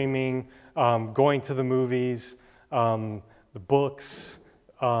movies, streaming, going to the movies, the books.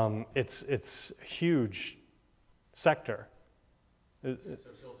 It's a huge sector. So she'll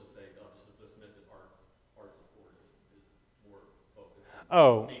just say, just dismiss it, art support is more focused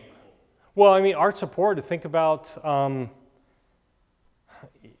on meaningful. Well, I mean, art support, think about,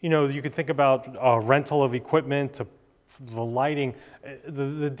 you could think about rental of equipment, to the lighting.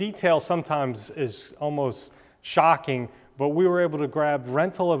 The detail sometimes is almost shocking, but we were able to grab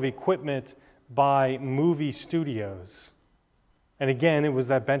rental of equipment by movie studios. And again, it was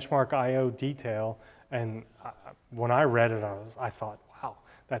that benchmark IO detail, and when I read it, I thought, wow,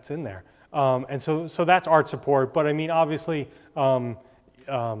 that's in there. And so that's art support, but I mean, obviously,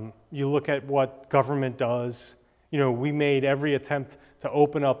 you look at what government does. We made every attempt to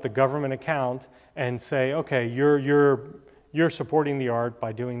open up the government account and say, okay, you're supporting the art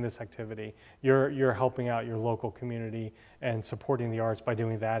by doing this activity. You're helping out your local community and supporting the arts by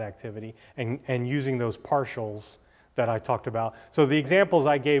doing that activity and using those partials that I talked about. So the examples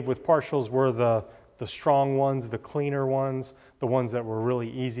I gave with partials were the strong ones, the cleaner ones, the ones that were really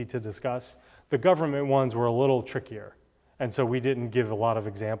easy to discuss. The government ones were a little trickier, and so we didn't give a lot of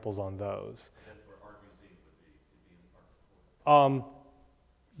examples on those. That's where art museum would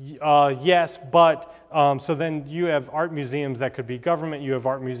be art support. Yes, but so then you have art museums that could be government. You have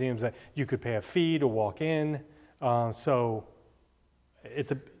art museums that you could pay a fee to walk in. So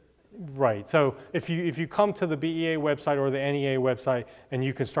it's right. So if you come to the BEA website or the NEA website and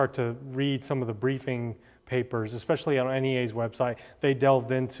you can start to read some of the briefing papers, especially on NEA's website, they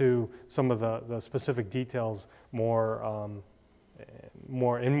delved into some of the specific details in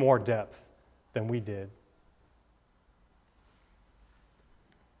more depth than we did.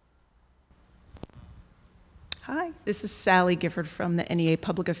 Hi, this is Sally Gifford from the NEA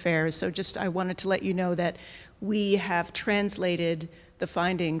Public Affairs. So I wanted to let you know that we have translated the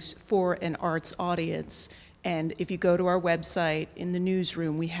findings for an arts audience. And if you go to our website, in the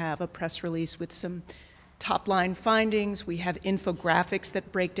newsroom, we have a press release with some top-line findings. We have infographics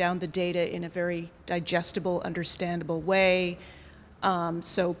that break down the data in a very digestible, understandable way.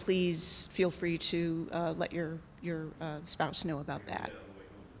 So please feel free to let your spouse know about that.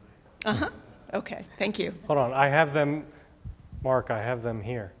 Uh-huh. Okay, thank you. Hold on, I have them, Mark, I have them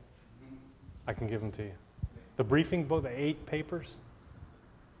here. I can give them to you. The briefing book, the 8 papers?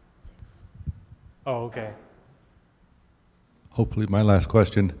 6. Oh, okay. Hopefully, my last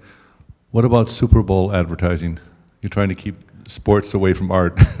question. What about Super Bowl advertising? You're trying to keep sports away from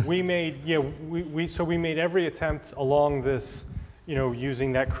art. We made, so we made every attempt along this,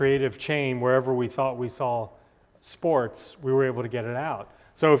 using that creative chain, wherever we thought we saw sports, we were able to get it out.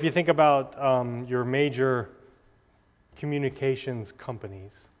 So if you think about your major communications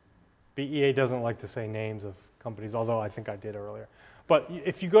companies, BEA doesn't like to say names of companies, although I think I did earlier. But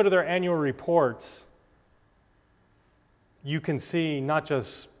if you go to their annual reports, you can see not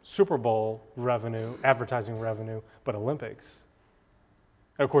just Super Bowl revenue, advertising revenue, but Olympics.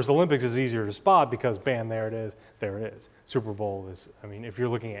 And of course, Olympics is easier to spot because, bam, there it is. Super Bowl is, if you're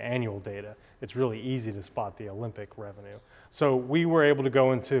looking at annual data, it's really easy to spot the Olympic revenue. So we were able to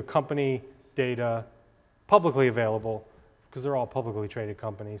go into company data, publicly available, because they're all publicly traded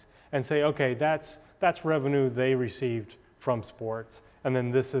companies, and say, okay, that's revenue they received from sports, and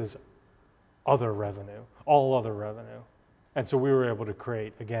then this is other revenue, all other revenue. And so we were able to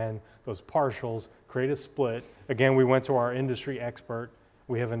create, again, those partials, create a split. Again, we went to our industry expert.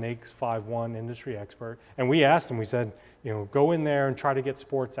 We have an NAICS 5.1 industry expert, and we asked him, we said, go in there and try to get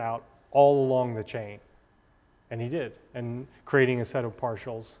sports out all along the chain. And he did, and creating a set of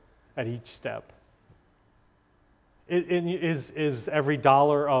partials at each step. Is every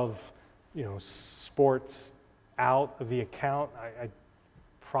dollar of sports out of the account? I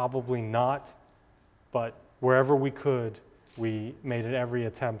probably not, but wherever we could, we made every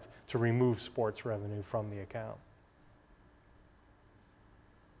attempt to remove sports revenue from the account.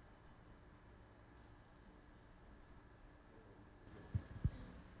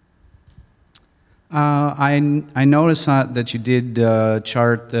 I noticed that you did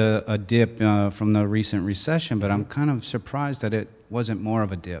chart a dip from the recent recession, but I'm kind of surprised that it wasn't more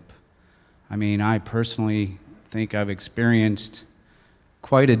of a dip. I personally think I've experienced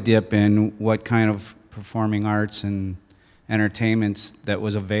quite a dip in what kind of performing arts and entertainments that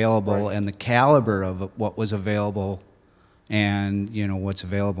was available, right, and the caliber of what was available and what's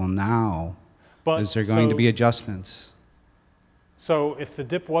available now. But is there going to be adjustments? So if the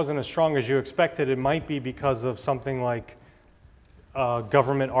dip wasn't as strong as you expected, it might be because of something like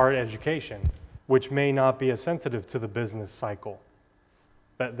government art education, which may not be as sensitive to the business cycle.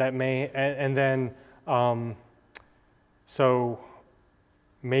 That may, and then, so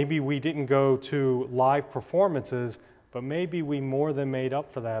maybe we didn't go to live performances, but maybe we more than made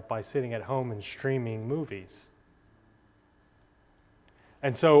up for that by sitting at home and streaming movies.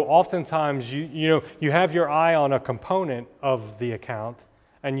 And so oftentimes you have your eye on a component of the account,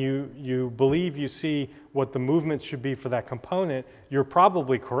 and you believe you see what the movements should be for that component. You're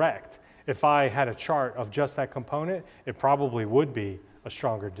probably correct. If I had a chart of just that component, it probably would be a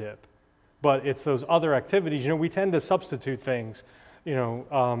stronger dip. But it's those other activities. We tend to substitute things,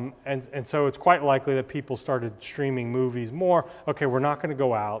 and so it's quite likely that people started streaming movies more. Okay, we're not going to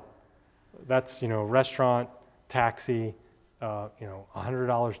go out. That's restaurant, taxi.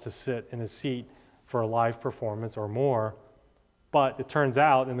 $100 to sit in a seat for a live performance or more. But it turns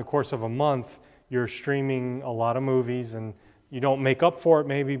out in the course of a month, you're streaming a lot of movies, and you don't make up for it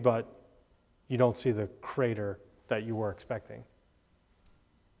maybe, but you don't see the crater that you were expecting.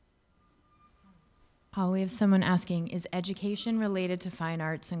 Paul, we have someone asking, is education related to fine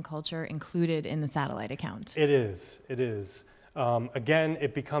arts and culture included in the satellite account? It is. Again,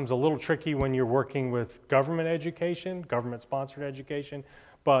 it becomes a little tricky when you're working with government education, government-sponsored education,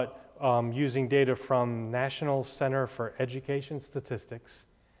 but using data from National Center for Education Statistics,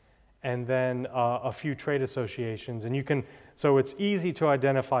 and then a few trade associations. And so it's easy to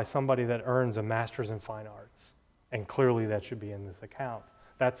identify somebody that earns a master's in fine arts, and clearly that should be in this account.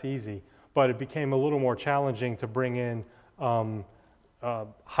 That's easy, but it became a little more challenging to bring in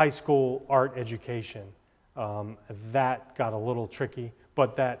high school art education. That got a little tricky,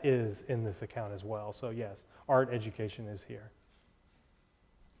 but that is in this account as well. So yes, art education is here.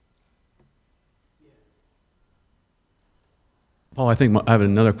 Paul, I think I have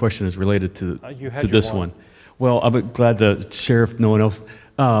another question is related to this one. Well, I'm glad to share if no one else.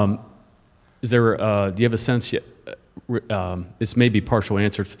 Is there? Do you have a sense yet? This may be partial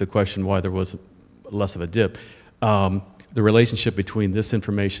answer to the question why there was less of a dip. The relationship between this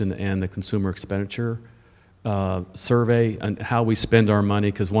information and the consumer expenditure survey and how we spend our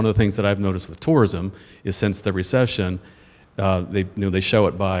money, because one of the things that I've noticed with tourism is since the recession, they show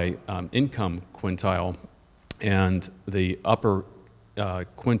it by income quintile, and the upper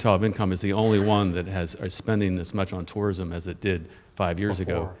quintile of income is the only one that is spending as much on tourism as it did 5 years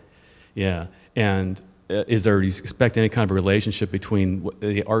ago. Yeah, and do you expect any kind of a relationship between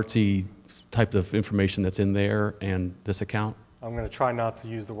the artsy type of information that's in there and this account? I'm going to try not to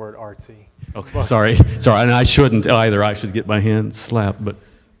use the word artsy. Okay, sorry, and I shouldn't either. I should get my hand slapped, but.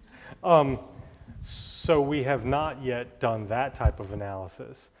 So we have not yet done that type of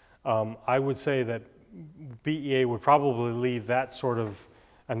analysis. I would say that BEA would probably leave that sort of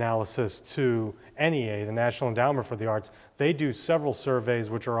analysis to NEA, the National Endowment for the Arts. They do several surveys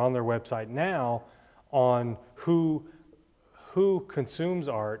which are on their website now on who consumes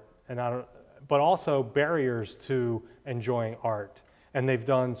art, but also barriers to enjoying art. And they've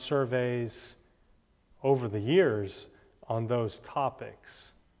done surveys over the years on those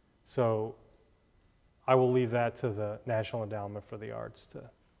topics. So I will leave that to the National Endowment for the Arts to.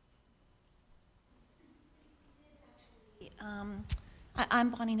 I'm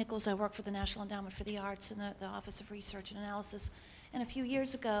Bonnie Nichols. I work for the National Endowment for the Arts in the Office of Research and Analysis. And a few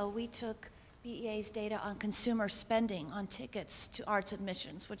years ago, we took BEA's data on consumer spending on tickets to arts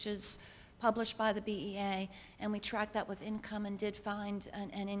admissions, which is published by the BEA, and we tracked that with income and did find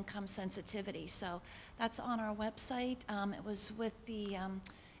an income sensitivity. So that's on our website. It was with the,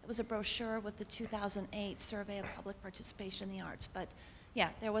 it was a brochure with the 2008 Survey of Public Participation in the Arts. But yeah,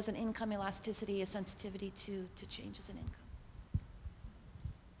 there was an income elasticity, a sensitivity to changes in income.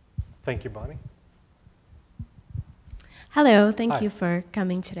 Thank you, Bonnie. Hello, thank Hi. you for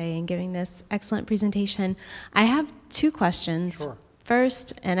coming today and giving this excellent presentation. I have two questions. Sure.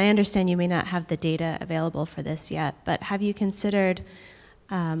 First, and I understand you may not have the data available for this yet, but have you considered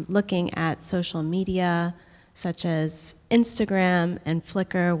looking at social media such as Instagram and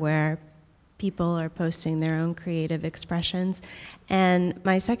Flickr, where people are posting their own creative expressions? And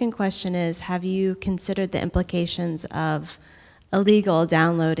my second question is, have you considered the implications of illegal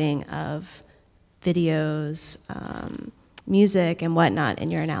downloading of videos, music, and whatnot in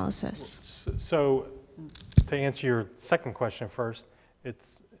your analysis? So to answer your second question first,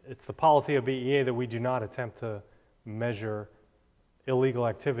 it's the policy of BEA that we do not attempt to measure illegal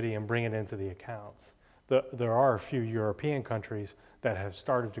activity and bring it into the accounts. There are a few European countries that have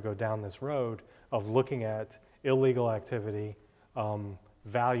started to go down this road of looking at illegal activity,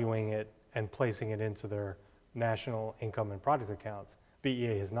 valuing it, and placing it into their national income and product accounts.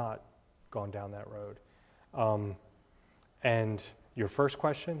 BEA has not gone down that road. And your first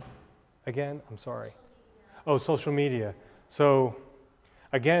question, again, I'm sorry. Oh, social media. So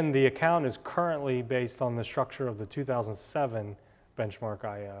again, the account is currently based on the structure of the 2007 benchmark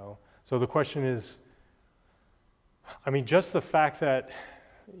IO. So the question is, I mean, just the fact that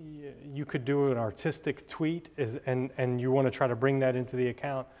you could do an artistic tweet and you want to try to bring that into the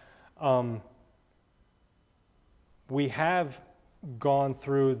account, we have gone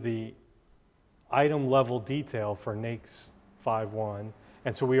through the item level detail for NAICS 5.1,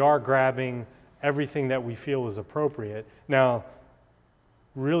 and so we are grabbing everything that we feel is appropriate. Now,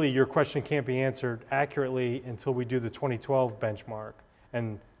 really your question can't be answered accurately until we do the 2012 benchmark,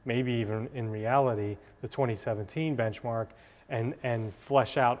 and maybe even in reality, the 2017 benchmark, and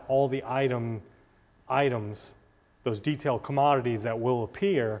flesh out all the items, those detailed commodities that will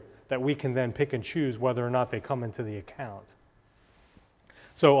appear, that we can then pick and choose whether or not they come into the account.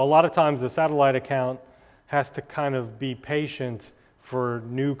 So a lot of times the satellite account has to kind of be patient for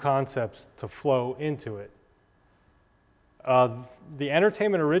new concepts to flow into it. The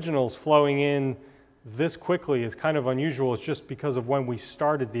entertainment originals flowing in this quickly is kind of unusual. It's just because of when we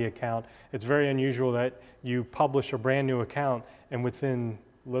started the account. It's very unusual that you publish a brand new account and within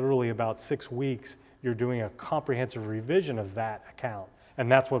literally about 6 weeks, you're doing a comprehensive revision of that account. And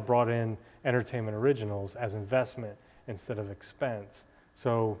that's what brought in entertainment originals as investment instead of expense.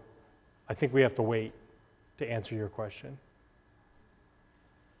 So I think we have to wait to answer your question.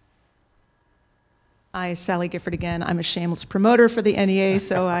 Hi, Sally Gifford again. I'm a shameless promoter for the NEA,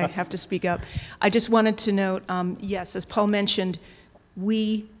 so I have to speak up. I just wanted to note, yes, as Paul mentioned,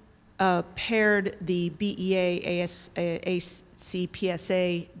 we paired the BEA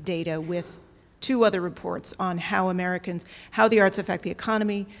ACPSA data with 2 other reports on how the arts affect the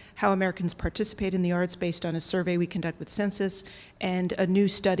economy, how Americans participate in the arts based on a survey we conduct with Census, and a new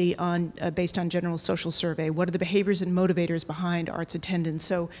study based on General Social Survey. What are the behaviors and motivators behind arts attendance?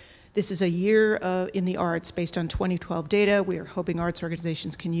 So this is a year in the arts based on 2012 data. We are hoping arts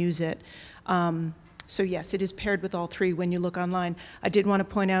organizations can use it. So yes, it is paired with all 3 when you look online. I did want to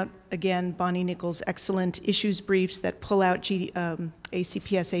point out, again, Bonnie Nichols' excellent issues briefs that pull out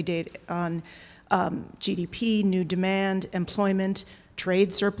ACPSA data on GDP, new demand, employment,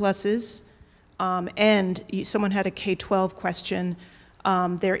 trade surpluses, and someone had a K-12 question.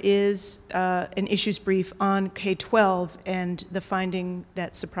 There is an issues brief on K-12, and the finding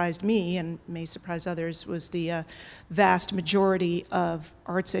that surprised me and may surprise others was the vast majority of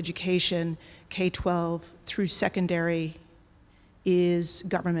arts education, K-12 through secondary, is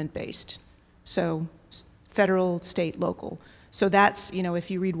government-based. So federal, state, local. So that's, if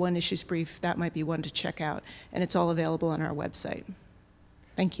you read one issues brief, that might be one to check out, and it's all available on our website.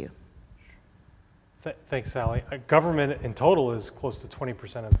 Thank you. Thanks, Sally. Government in total is close to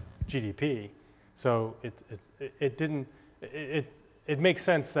 20% of GDP, so it makes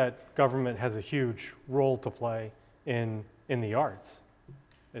sense that government has a huge role to play in the arts.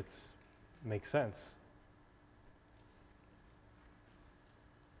 It makes sense.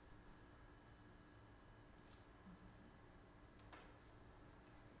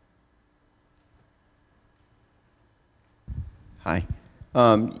 Hi.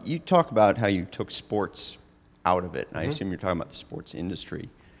 You talk about how you took sports out of it, and I assume you're talking about the sports industry.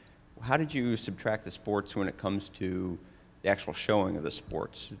 How did you subtract the sports when it comes to the actual showing of the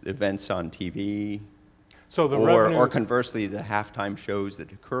sports, events on TV? So the or conversely, the halftime shows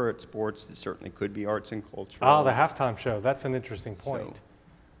that occur at sports that certainly could be arts and culture. Ah, the halftime show. That's an interesting point.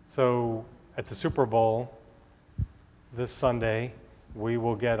 So at the Super Bowl this Sunday, we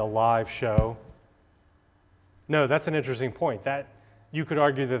will get a live show. No, that's an interesting point. That you could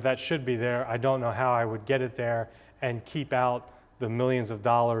argue that should be there. I don't know how I would get it there and keep out the millions of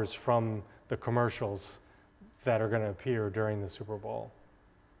dollars from the commercials that are going to appear during the Super Bowl.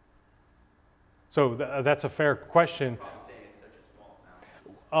 So that's a fair question.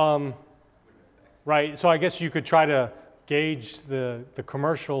 Right. So I guess you could try to gauge the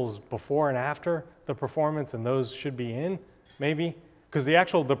commercials before and after the performance, and those should be in, maybe. Because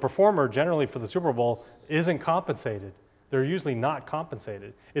the performer generally for the Super Bowl isn't compensated. They're usually not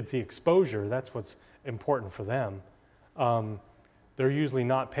compensated. It's the exposure, that's what's important for them. They're usually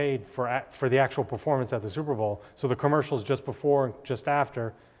not paid for the actual performance at the Super Bowl. So the commercials just before and just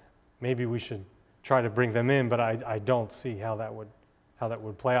after, maybe we should try to bring them in, but I don't see how that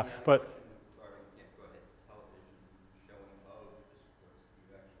would play out. But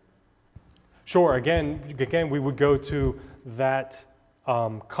sure, again, we would go to that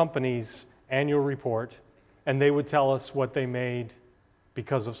company's annual report, and they would tell us what they made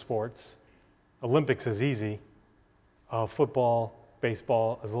because of sports. Olympics is easy. Football,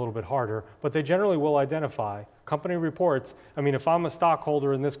 baseball is a little bit harder, but they generally will identify. Company reports, I mean, if I'm a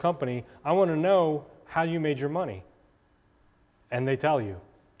stockholder in this company, I want to know how you made your money. And they tell you,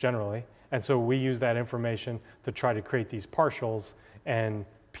 generally. And so we use that information to try to create these partials and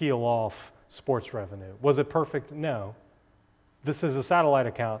peel off sports revenue. Was it perfect? No. This is a satellite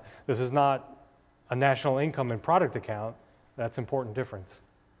account. This is not a national income and product account. That's an important difference.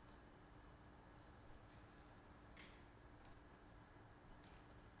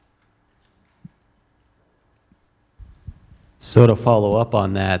 So to follow up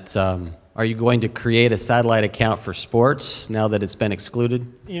on that, are you going to create a satellite account for sports now that it's been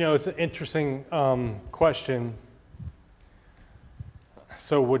excluded? You know, it's an interesting question.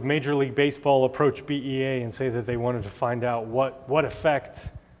 So would Major League Baseball approach BEA and say that they wanted to find out what effect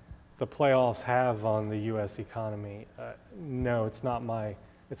the playoffs have on the U.S. economy? No, it's not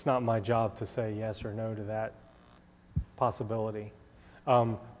my job to say yes or no to that possibility.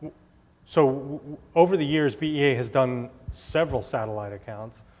 So over the years, BEA has done several satellite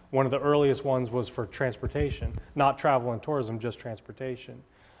accounts. One of the earliest ones was for transportation, not travel and tourism, just transportation.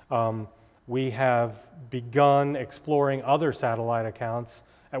 We have begun exploring other satellite accounts.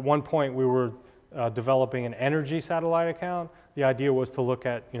 At one point, we were developing an energy satellite account. The idea was to look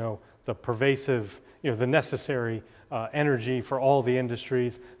at, the pervasive, the necessary energy for all the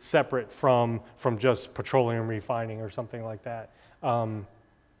industries, separate from just petroleum refining or something like that.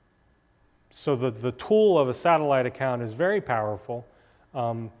 So the tool of a satellite account is very powerful,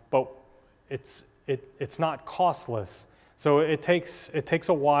 but it's not costless. So it takes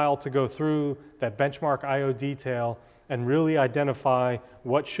a while to go through that benchmark IO detail and really identify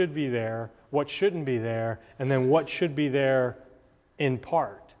what should be there, what shouldn't be there, and then what should be there in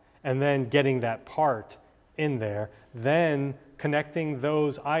part, and then getting that part in there, then connecting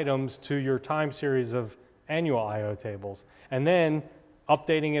those items to your time series of annual I/O tables, and then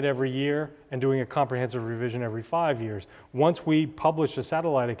updating it every year and doing a comprehensive revision every 5 years. Once we publish a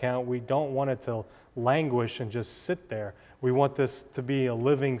satellite account, we don't want it to languish and just sit there. We want this to be a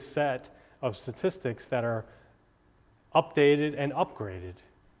living set of statistics that are updated and upgraded.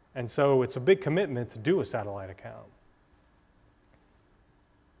 And so it's a big commitment to do a satellite account.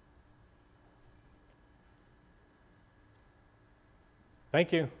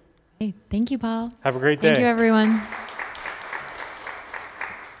 Thank you. Hey, thank you, Paul. Have a great day. Thank you, everyone.